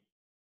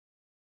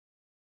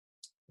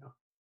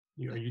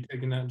 Are you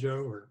taking that,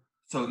 Joe? Or?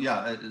 So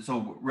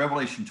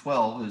Revelation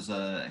 12 is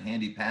a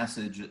handy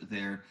passage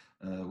there.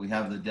 We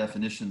have the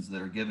definitions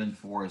that are given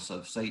for us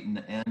of Satan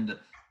and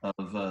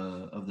of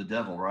the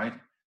devil, right?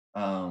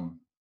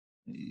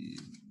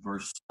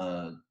 Verse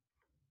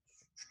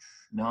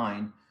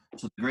 9.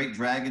 So the great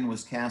dragon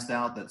was cast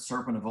out, that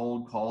serpent of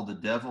old, called the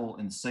devil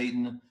and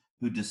Satan,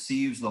 who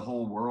deceives the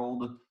whole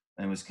world,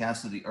 and was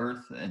cast to the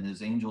earth, and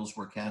his angels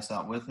were cast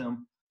out with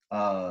him.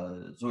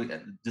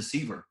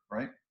 Deceiver,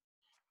 right?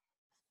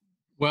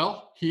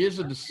 Well, he is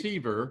a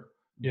deceiver,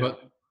 Yeah.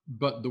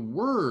 but the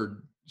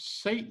word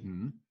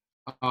Satan,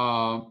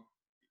 uh,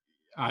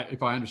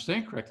 if I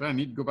understand correctly, I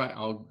need to go back.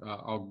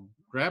 I'll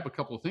grab a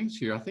couple of things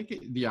here. I think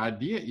the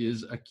idea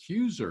is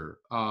accuser.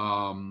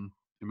 Am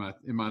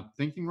I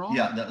thinking wrong?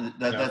 Yeah, Yeah.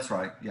 that's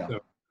right. Yeah. So,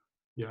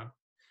 yeah.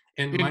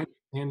 And my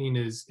understanding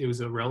is it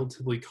was a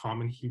relatively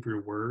common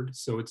Hebrew word,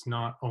 so it's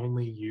not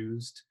only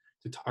used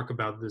to talk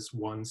about this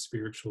one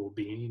spiritual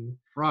being.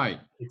 Right.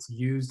 It's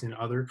used in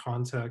other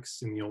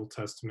contexts in the Old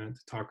Testament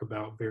to talk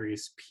about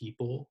various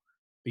people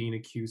being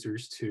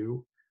accusers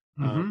too.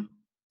 Mm-hmm.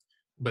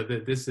 But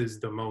that this is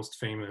the most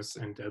famous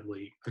and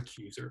deadly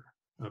accuser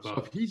So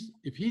about.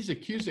 if he's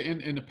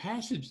accusing, and a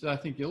passage that I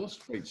think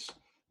illustrates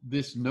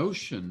this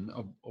notion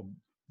of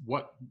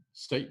what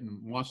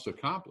Satan wants to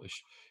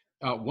accomplish,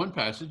 one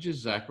passage is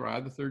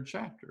Zechariah, the 3rd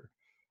chapter.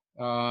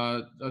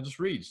 I'll just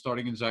read,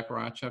 starting in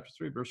Zechariah chapter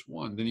 3, verse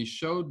 1. Then he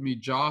showed me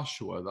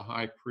Joshua, the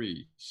high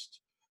priest,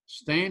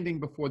 standing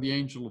before the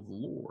angel of the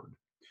Lord.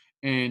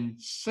 And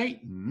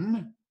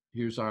Satan,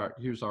 here's our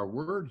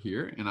word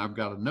here, and I've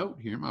got a note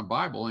here in my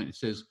Bible, and it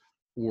says,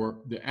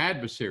 or the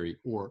adversary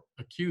or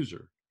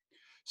accuser,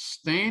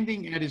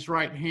 standing at his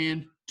right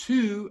hand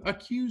to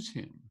accuse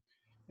him.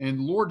 And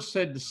the Lord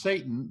said to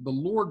Satan, the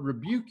Lord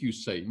rebuke you,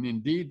 Satan.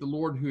 Indeed, the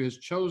Lord who has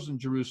chosen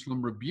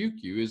Jerusalem rebuke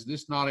you. Is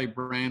this not a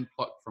brand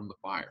plucked from the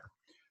fire?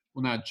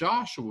 Well, now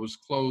Joshua was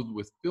clothed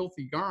with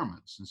filthy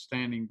garments and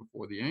standing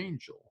before the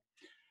angel.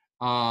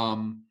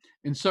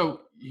 And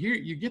so here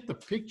you get the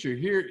picture.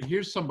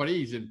 Here's somebody,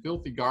 he's in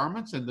filthy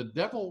garments, and the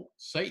devil,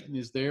 Satan,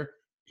 is there.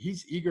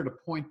 He's eager to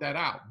point that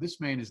out.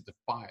 This man is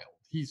defiled.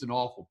 He's an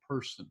awful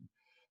person.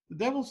 The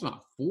devil's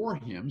not for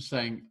him,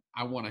 saying,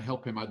 I want to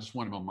help him. I just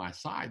want him on my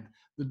side.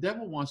 The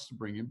devil wants to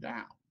bring him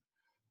down.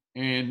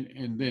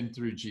 And then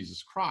through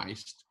Jesus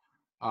Christ,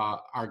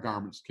 our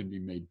garments can be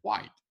made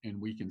white,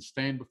 and we can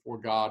stand before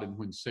God. And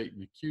when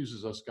Satan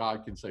accuses us,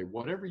 God can say,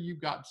 whatever you've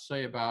got to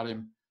say about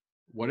him,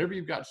 whatever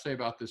you've got to say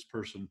about this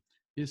person,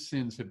 his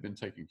sins have been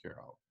taken care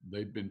of.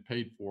 They've been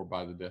paid for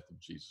by the death of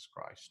Jesus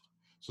Christ.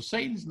 So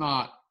Satan's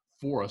not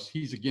for us.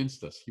 He's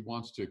against us. He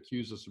wants to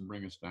accuse us and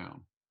bring us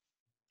down.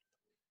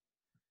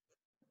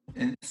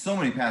 And so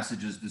many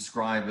passages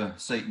describe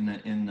Satan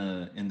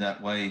in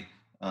that way,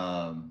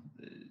 of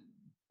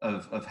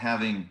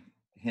having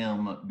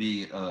him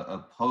be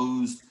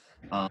opposed.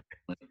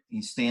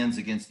 He stands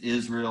against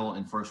Israel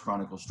in 1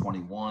 Chronicles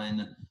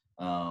 21,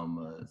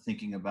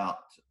 thinking about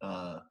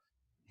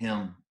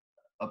him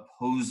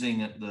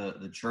opposing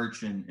the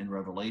church in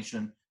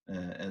Revelation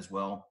as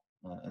well.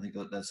 I think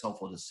that's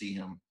helpful to see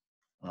him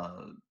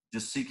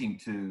just seeking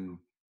to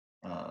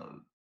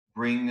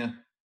bring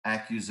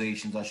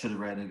accusations. I should have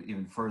read it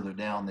even further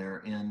down there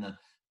in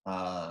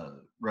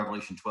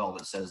Revelation 12.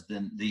 It says,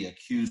 then the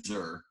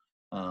accuser,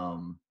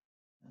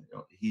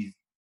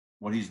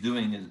 what he's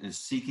doing is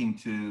seeking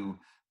to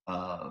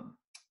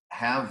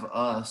have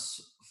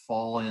us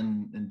fall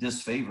in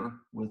disfavor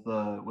with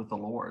the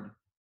Lord.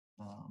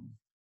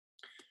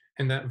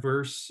 And that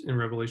verse in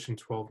Revelation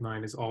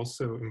 12:9 is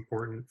also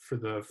important for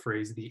the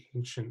phrase the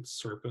ancient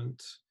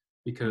serpent,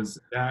 because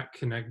that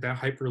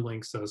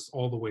hyperlinks us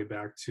all the way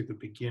back to the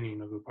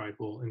beginning of the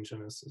Bible in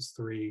Genesis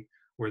 3,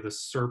 where the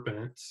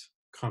serpent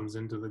comes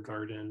into the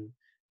garden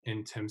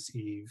and tempts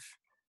Eve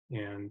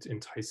and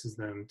entices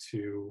them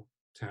to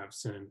have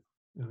sin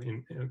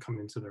come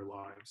into their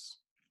lives,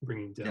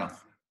 bringing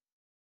death. Yeah.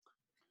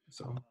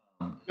 So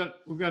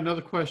We've got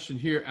another question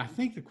here. I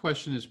think the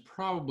question is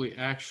probably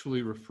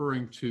actually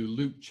referring to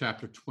Luke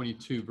chapter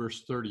 22,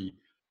 verse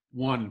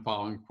 31 and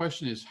following. The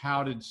question is,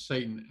 how did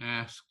Satan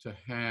ask to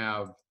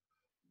have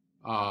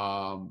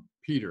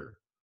Peter?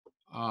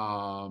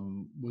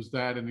 Was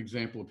that an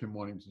example of him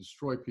wanting to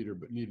destroy Peter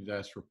but needed to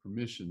ask for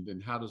permission? Then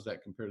how does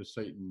that compare to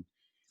Satan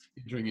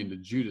entering into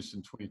Judas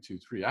in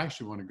 22:3? I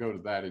actually want to go to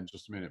that in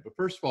just a minute. But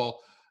first of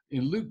all,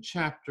 in Luke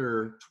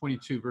chapter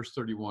 22, verse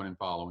 31 and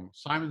following,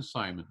 Simon,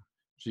 Simon,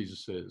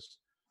 Jesus says,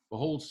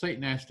 behold,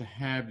 Satan asked to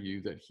have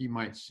you that he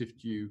might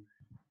sift you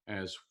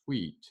as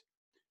wheat.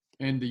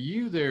 And the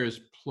you there is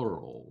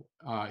plural.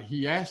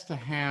 He asked to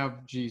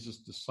have Jesus'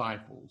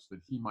 disciples that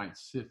he might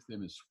sift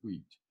them as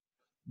wheat.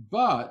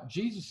 But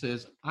Jesus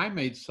says, I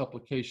made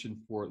supplication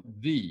for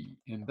thee,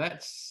 and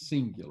that's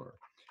singular.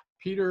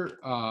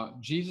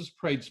 Jesus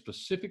prayed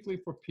specifically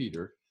for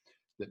Peter,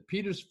 that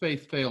Peter's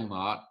faith fail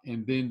not,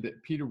 and then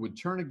that Peter would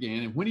turn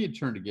again. And when he had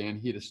turned again,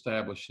 he'd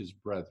establish his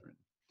brethren.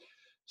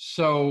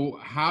 So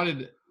how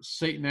did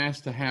Satan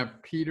ask to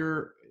have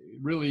Peter?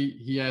 Really,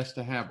 he asked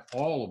to have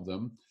all of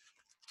them.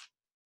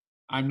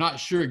 I'm not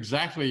sure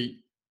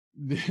exactly.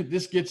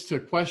 This gets to a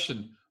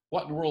question,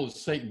 what in the world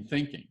is Satan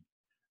thinking?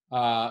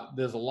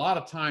 There's a lot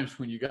of times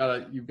when you've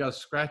got to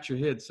scratch your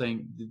head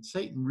saying, did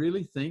Satan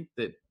really think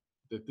that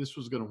this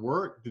was going to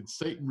work? Did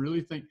Satan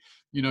really think,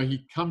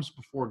 he comes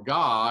before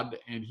God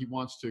and he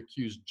wants to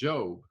accuse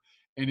Job.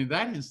 And in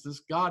that instance,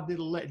 God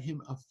didn't let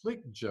him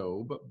afflict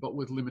Job, but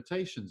with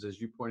limitations,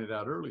 as you pointed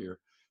out earlier,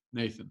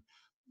 Nathan.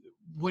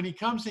 When he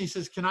comes and he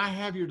says, can I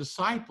have your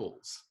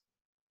disciples?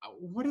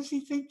 What is he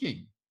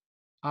thinking?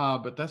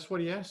 But that's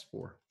what he asked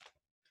for.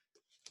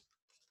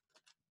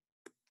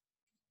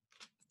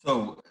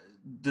 So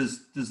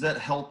does that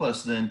help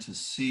us then to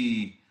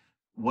see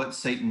what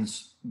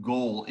Satan's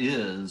goal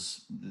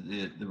is,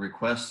 the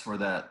request for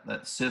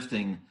that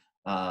sifting?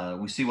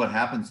 We see what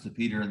happens to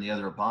Peter and the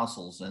other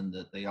apostles, and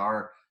that they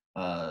are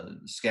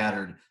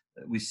scattered.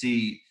 We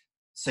see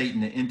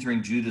Satan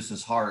entering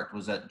Judas's heart.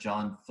 Was that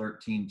John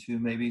 13:2,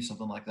 maybe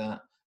something like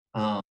that?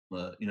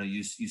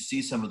 You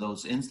see some of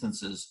those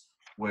instances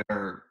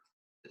where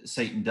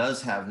Satan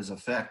does have his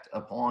effect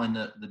upon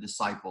the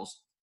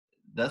disciples.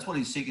 That's what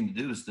he's seeking to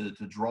do, is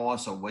to draw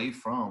us away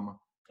from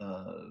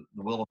the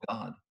will of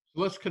God.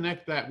 Let's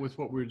connect that with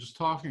what we were just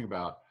talking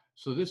about.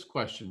 So this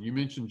question, you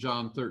mentioned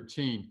John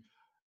 13.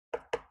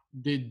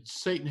 Did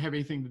Satan have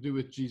anything to do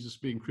with Jesus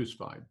being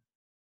crucified?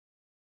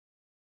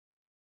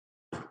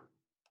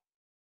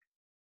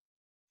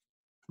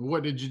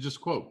 What did you just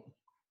quote?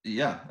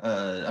 Yeah,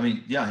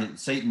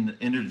 Satan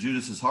entered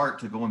Judas's heart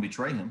to go and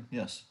betray him.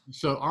 Yes.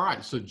 So, all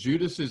right. So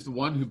Judas is the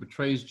one who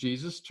betrays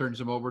Jesus,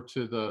 turns him over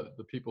to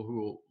the people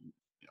who will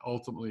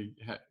ultimately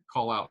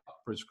call out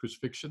for his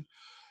crucifixion.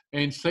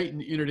 And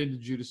Satan entered into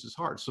Judas's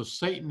heart. So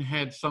Satan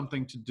had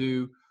something to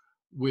do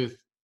with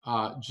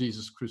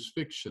Jesus'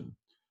 crucifixion.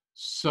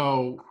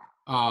 So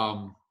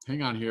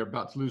hang on here,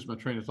 about to lose my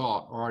train of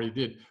thought, or already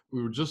did.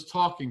 We were just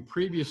talking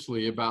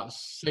previously about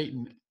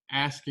Satan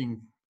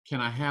asking,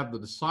 can I have the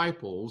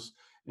disciples?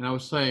 And I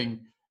was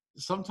saying,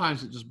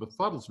 sometimes it just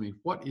befuddles me.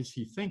 What is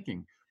he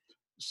thinking?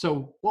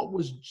 So what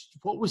was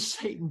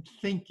Satan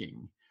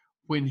thinking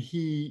when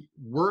he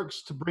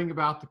works to bring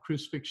about the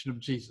crucifixion of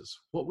Jesus?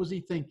 What was he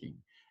thinking?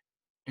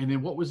 And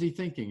then what was he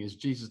thinking as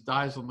Jesus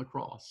dies on the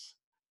cross?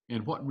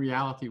 And what in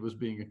reality was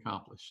being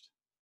accomplished?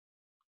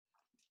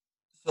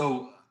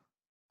 So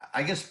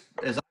I guess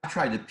as I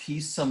try to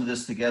piece some of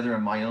this together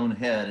in my own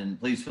head, and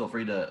please feel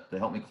free to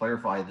help me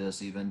clarify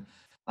this even,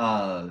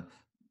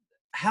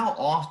 how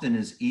often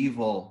is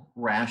evil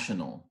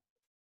rational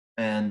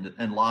and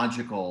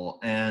logical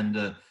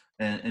and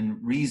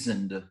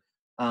reasoned?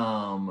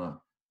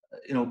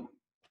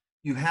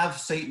 You have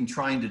Satan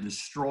trying to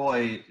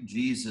destroy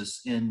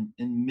Jesus in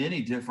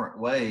many different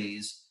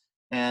ways,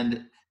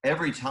 and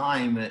every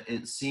time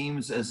it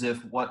seems as if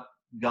what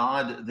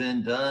God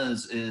then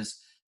does is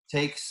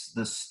takes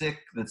the stick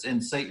that's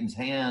in Satan's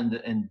hand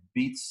and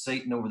beats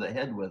Satan over the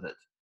head with it.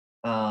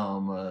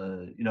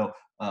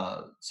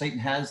 Satan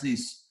has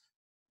these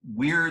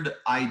weird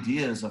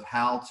ideas of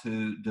how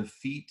to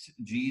defeat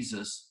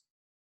Jesus,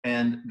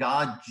 and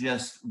God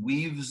just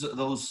weaves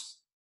those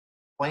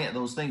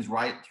things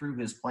right through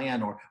his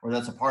plan, or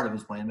that's a part of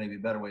his plan, maybe a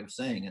better way of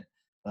saying it,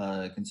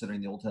 considering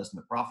the Old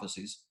Testament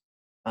prophecies.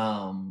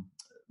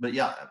 But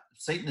yeah,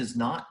 Satan is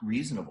not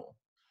reasonable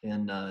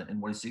in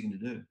what he's seeking to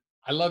do.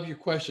 I love your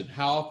question.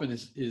 How often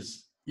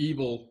is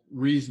evil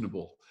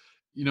reasonable?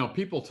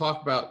 People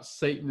talk about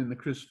Satan and the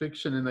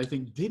crucifixion, and they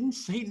think, didn't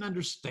Satan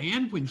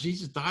understand when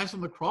Jesus dies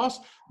on the cross?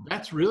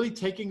 That's really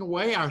taking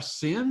away our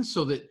sins,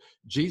 so that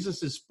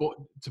Jesus is,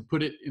 to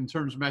put it in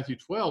terms of Matthew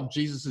 12,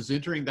 Jesus is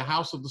entering the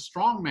house of the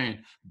strong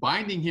man,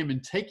 binding him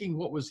and taking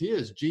what was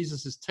his.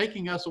 Jesus is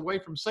taking us away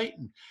from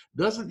Satan.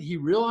 Doesn't he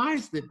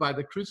realize that by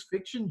the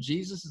crucifixion,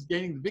 Jesus is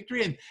gaining the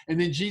victory, and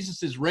then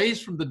Jesus is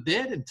raised from the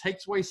dead and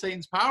takes away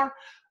Satan's power?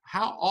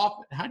 How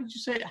did you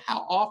say it?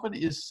 How often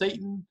is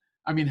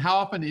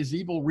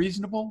evil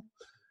reasonable?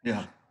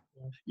 Yeah.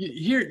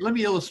 Here, let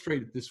me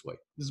illustrate it this way.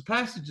 There's a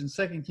passage in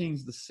 2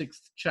 Kings, the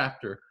 6th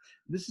chapter.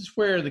 This is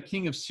where the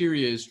king of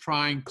Syria is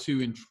trying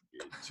to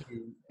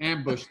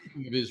ambush the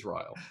king of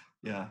Israel.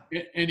 Yeah.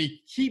 And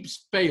he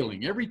keeps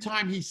failing. Every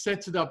time he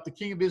sets it up, the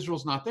king of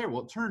Israel's not there.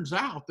 Well, it turns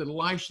out that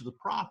Elisha the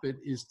prophet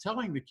is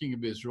telling the king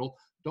of Israel,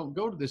 don't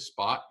go to this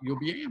spot, you'll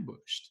be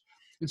ambushed.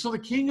 And so the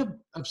king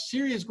of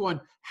Syria is going,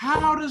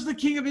 how does the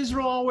king of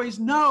Israel always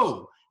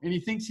know? And he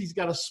thinks he's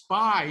got a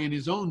spy in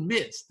his own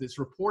midst that's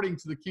reporting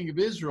to the king of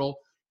Israel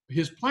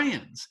his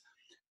plans.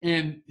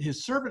 And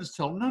his servants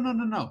tell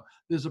him, no.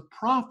 There's a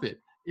prophet,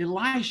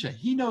 Elisha.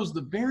 He knows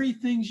the very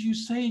things you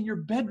say in your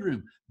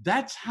bedroom.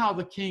 That's how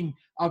the king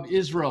of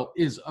Israel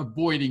is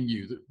avoiding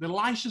you.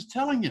 Elisha's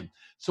telling him.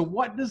 So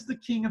what does the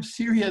king of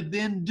Syria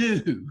then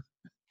do?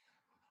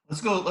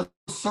 Let's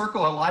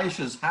circle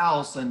Elisha's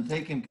house and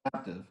take him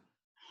captive.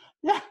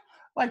 Yeah,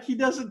 like he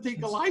doesn't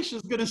think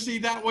Elisha's going to see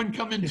that one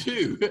coming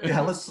too.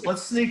 Yeah, let's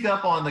sneak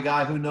up on the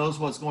guy who knows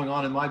what's going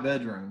on in my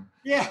bedroom.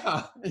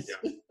 Yeah.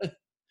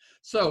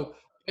 So,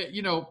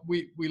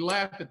 we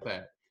laugh at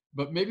that,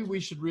 but maybe we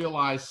should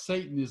realize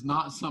Satan is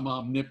not some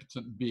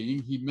omnipotent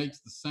being. He makes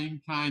the same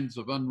kinds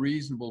of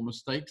unreasonable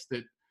mistakes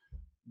that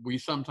we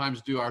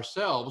sometimes do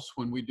ourselves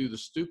when we do the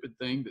stupid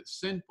thing that's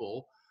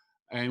sinful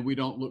and we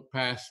don't look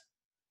past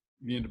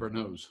the end of our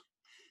nose.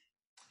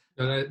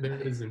 No, that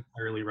is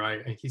entirely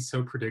right. And he's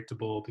so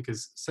predictable,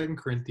 because 2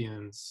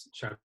 Corinthians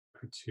chapter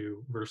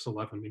 2, verse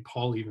 11,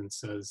 Paul even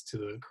says to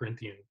the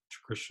Corinthian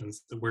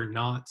Christians that we're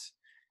not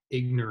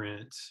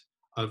ignorant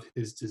of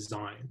his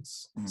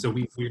designs. Mm-hmm. So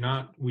we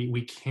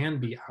can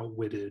be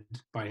outwitted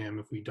by him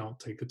if we don't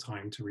take the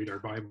time to read our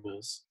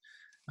Bibles.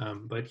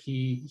 But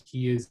he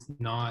is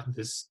not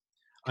this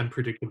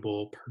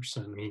unpredictable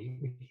person.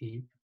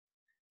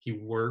 He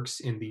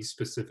works in these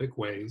specific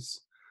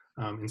ways,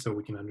 and so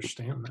we can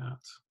understand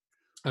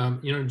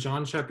that.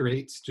 John chapter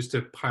 8, just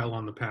to pile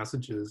on the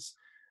passages,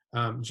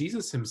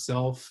 Jesus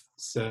himself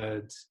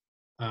said,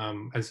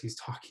 as he's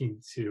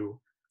talking to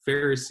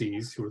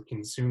Pharisees who were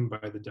consumed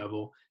by the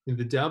devil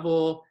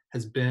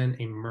has been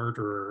a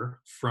murderer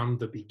from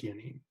the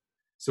beginning.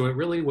 So it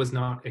really was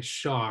not a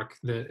shock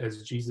that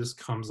as Jesus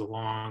comes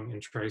along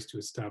and tries to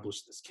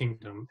establish this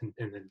kingdom, and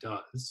then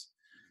does,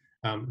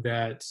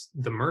 that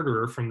the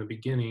murderer from the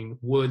beginning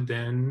would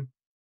then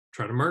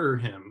try to murder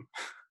him,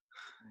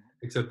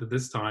 except that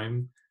this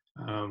time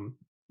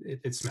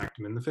it smacked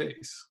him in the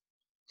face.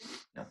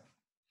 Yeah.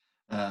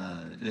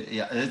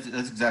 Yeah,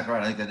 that's exactly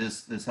right. I think that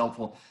is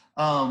helpful.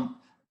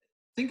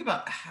 Think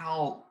about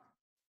how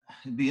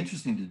it'd be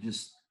interesting to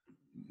just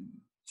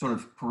sort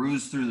of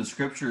peruse through the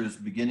scriptures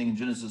beginning in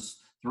Genesis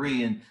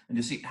 3 and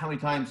to see how many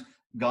times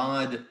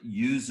God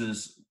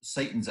uses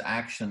Satan's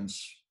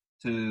actions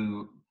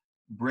to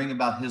bring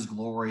about his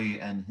glory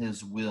and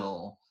his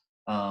will.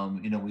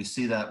 We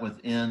see that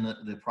within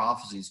the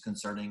prophecies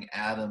concerning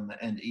Adam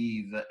and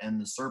Eve and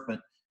the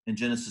serpent in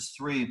Genesis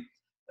 3.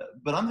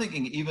 But I'm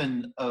thinking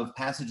even of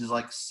passages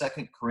like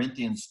 2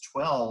 Corinthians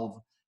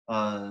 12,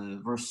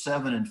 verse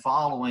 7 and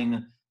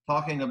following,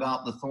 talking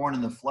about the thorn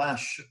in the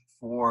flesh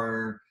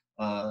for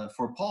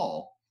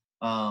Paul.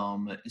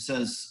 It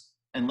says,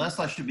 "Unless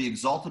I should be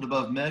exalted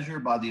above measure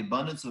by the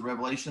abundance of the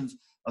revelations,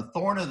 a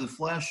thorn of the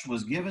flesh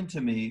was given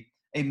to me,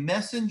 a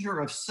messenger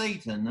of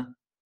Satan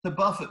to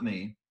buffet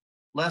me,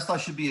 lest I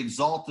should be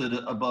exalted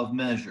above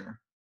measure.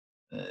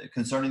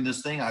 Concerning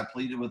this thing, I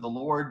pleaded with the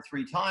Lord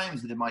 3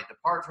 times that it might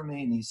depart from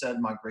me. And he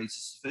said, my grace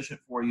is sufficient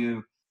for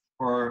you,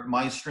 for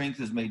my strength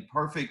is made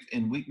perfect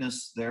in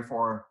weakness.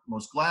 Therefore,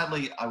 most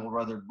gladly, I will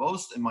rather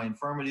boast in my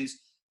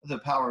infirmities, that the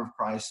power of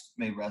Christ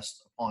may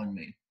rest upon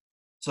me."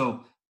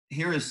 So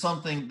here is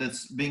something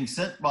that's being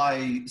sent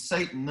by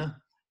Satan.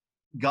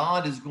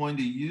 God is going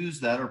to use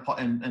that,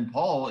 and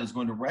Paul is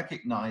going to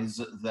recognize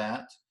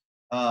that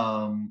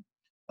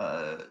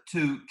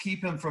to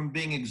keep him from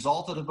being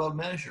exalted above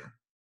measure.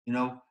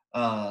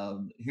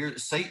 Here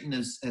Satan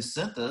has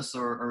sent this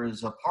or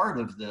is a part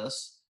of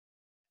this,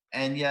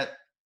 and yet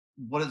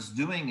what it's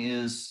doing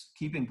is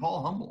keeping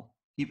Paul humble,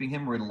 keeping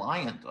him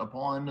reliant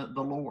upon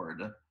the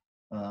Lord.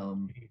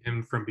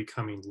 Him from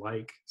becoming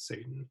like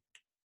Satan.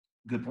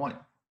 Good point.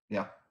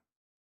 Yeah.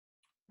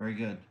 Very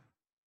good.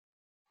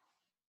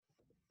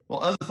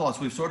 Well, other thoughts.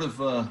 We've sort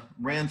of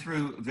ran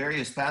through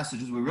various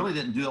passages. We really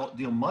didn't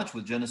deal much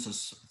with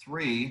Genesis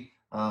 3.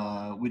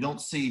 We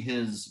don't see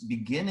his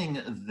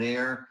beginning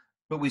there,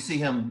 but we see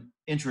him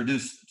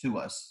introduced to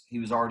us. He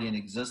was already in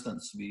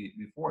existence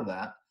before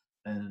that,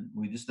 and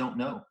we just don't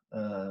know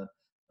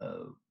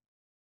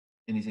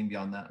anything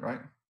beyond that,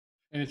 right?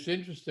 And it's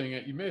interesting,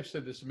 you may have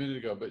said this a minute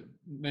ago, but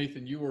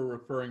Nathan, you were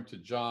referring to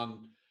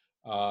John,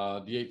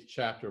 the 8th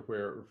chapter,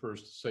 where it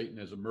refers to Satan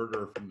as a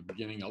murderer from the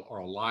beginning, or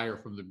a liar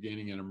from the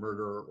beginning, and a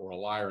murderer or a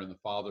liar and the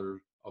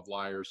father of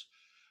liars.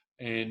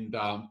 And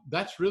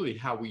that's really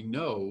how we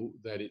know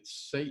that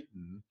it's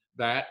Satan.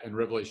 That and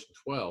Revelation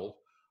 12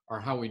 are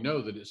how we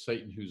know that it's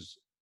Satan who's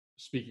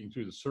speaking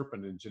through the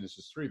serpent in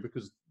Genesis 3,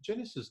 because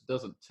Genesis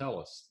doesn't tell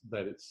us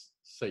that it's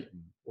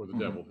Satan or the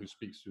devil who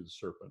speaks through the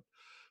serpent.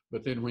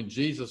 But then when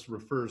Jesus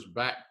refers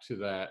back to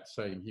that,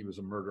 saying he was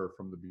a murderer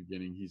from the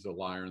beginning, he's a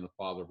liar and the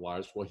father of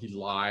liars, well, he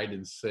lied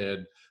and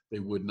said they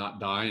would not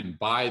die. And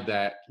by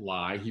that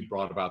lie, he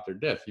brought about their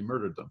death. He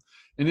murdered them.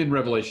 And then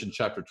Revelation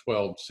chapter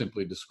 12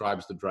 simply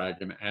describes the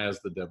dragon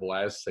as the devil,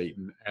 as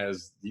Satan,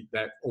 as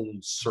that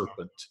old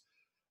serpent.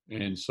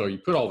 And so you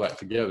put all that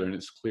together, and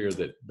it's clear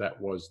that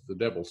that was the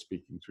devil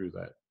speaking through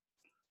that.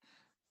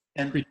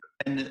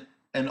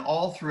 And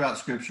all throughout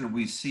Scripture,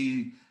 we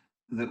see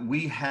that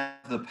we have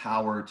the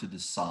power to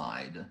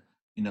decide.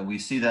 We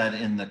see that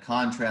in the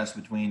contrast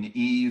between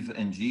Eve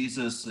and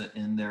Jesus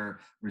in their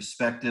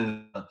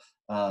respective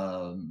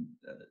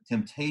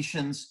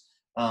temptations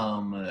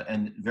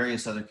and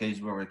various other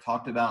cases where we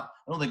talked about.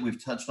 I don't think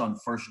we've touched on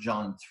 1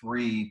 John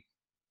 3.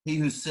 He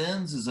who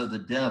sins is of the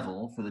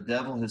devil, for the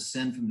devil has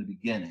sinned from the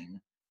beginning.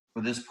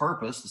 For this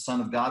purpose, the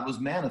Son of God was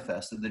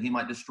manifested, that he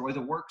might destroy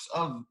the works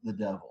of the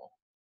devil.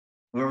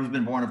 Whoever has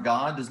been born of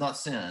God does not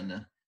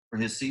sin, for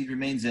his seed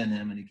remains in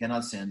him, and he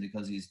cannot sin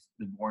because he's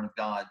been born of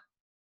God.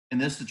 In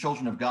this, the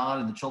children of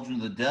God and the children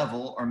of the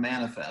devil are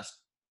manifest.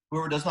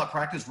 Whoever does not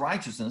practice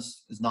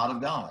righteousness is not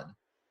of God,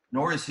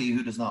 nor is he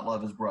who does not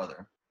love his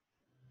brother.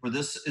 For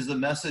this is the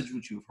message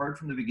which you have heard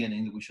from the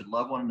beginning, that we should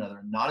love one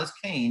another, not as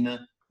Cain,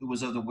 who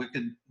was of the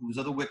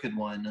wicked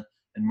one,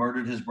 and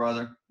murdered his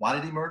brother. Why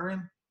did he murder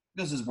him?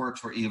 Because his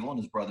works were evil and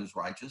his brother's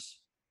righteous.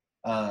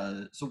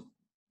 So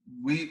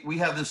we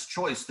have this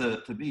choice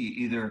to be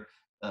either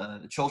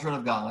children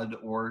of God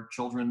or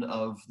children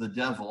of the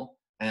devil.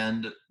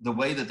 And the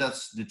way that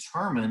that's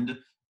determined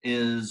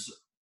is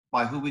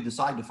by who we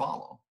decide to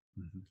follow.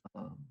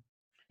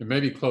 And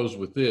maybe close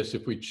with this.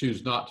 If we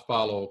choose not to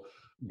follow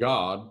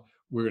God,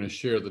 we're going to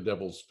share the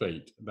devil's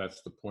fate.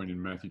 That's the point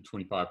in Matthew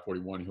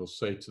 25:41. He'll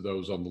say to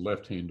those on the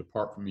left hand,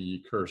 "Depart from me,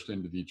 ye cursed,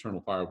 into the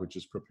eternal fire, which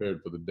is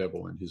prepared for the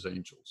devil and his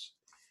angels."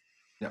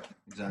 Yep,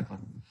 exactly.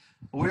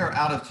 Well, we are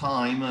out of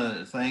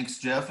time. Thanks,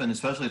 Jeff, and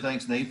especially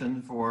thanks,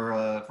 Nathan,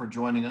 for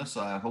joining us.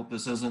 I hope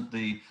this isn't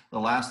the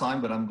last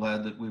time, but I'm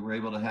glad that we were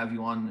able to have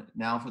you on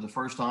now for the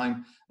first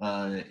time.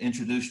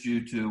 Introduced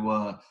you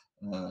to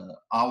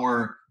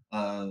our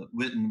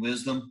wit and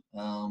wisdom,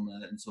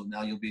 and so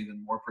now you'll be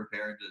even more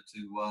prepared to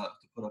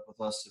put up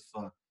with us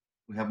if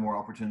we have more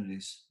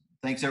opportunities.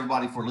 Thanks,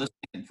 everybody, for listening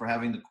and for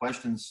having the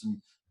questions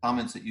and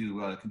comments that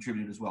you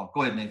contributed as well.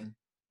 Go ahead, Nathan.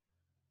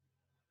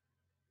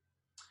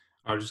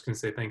 I was just going to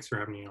say thanks for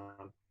having me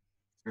on.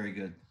 Very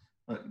good.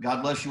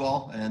 God bless you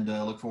all, and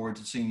look forward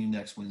to seeing you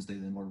next Wednesday,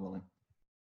 then, Lord willing.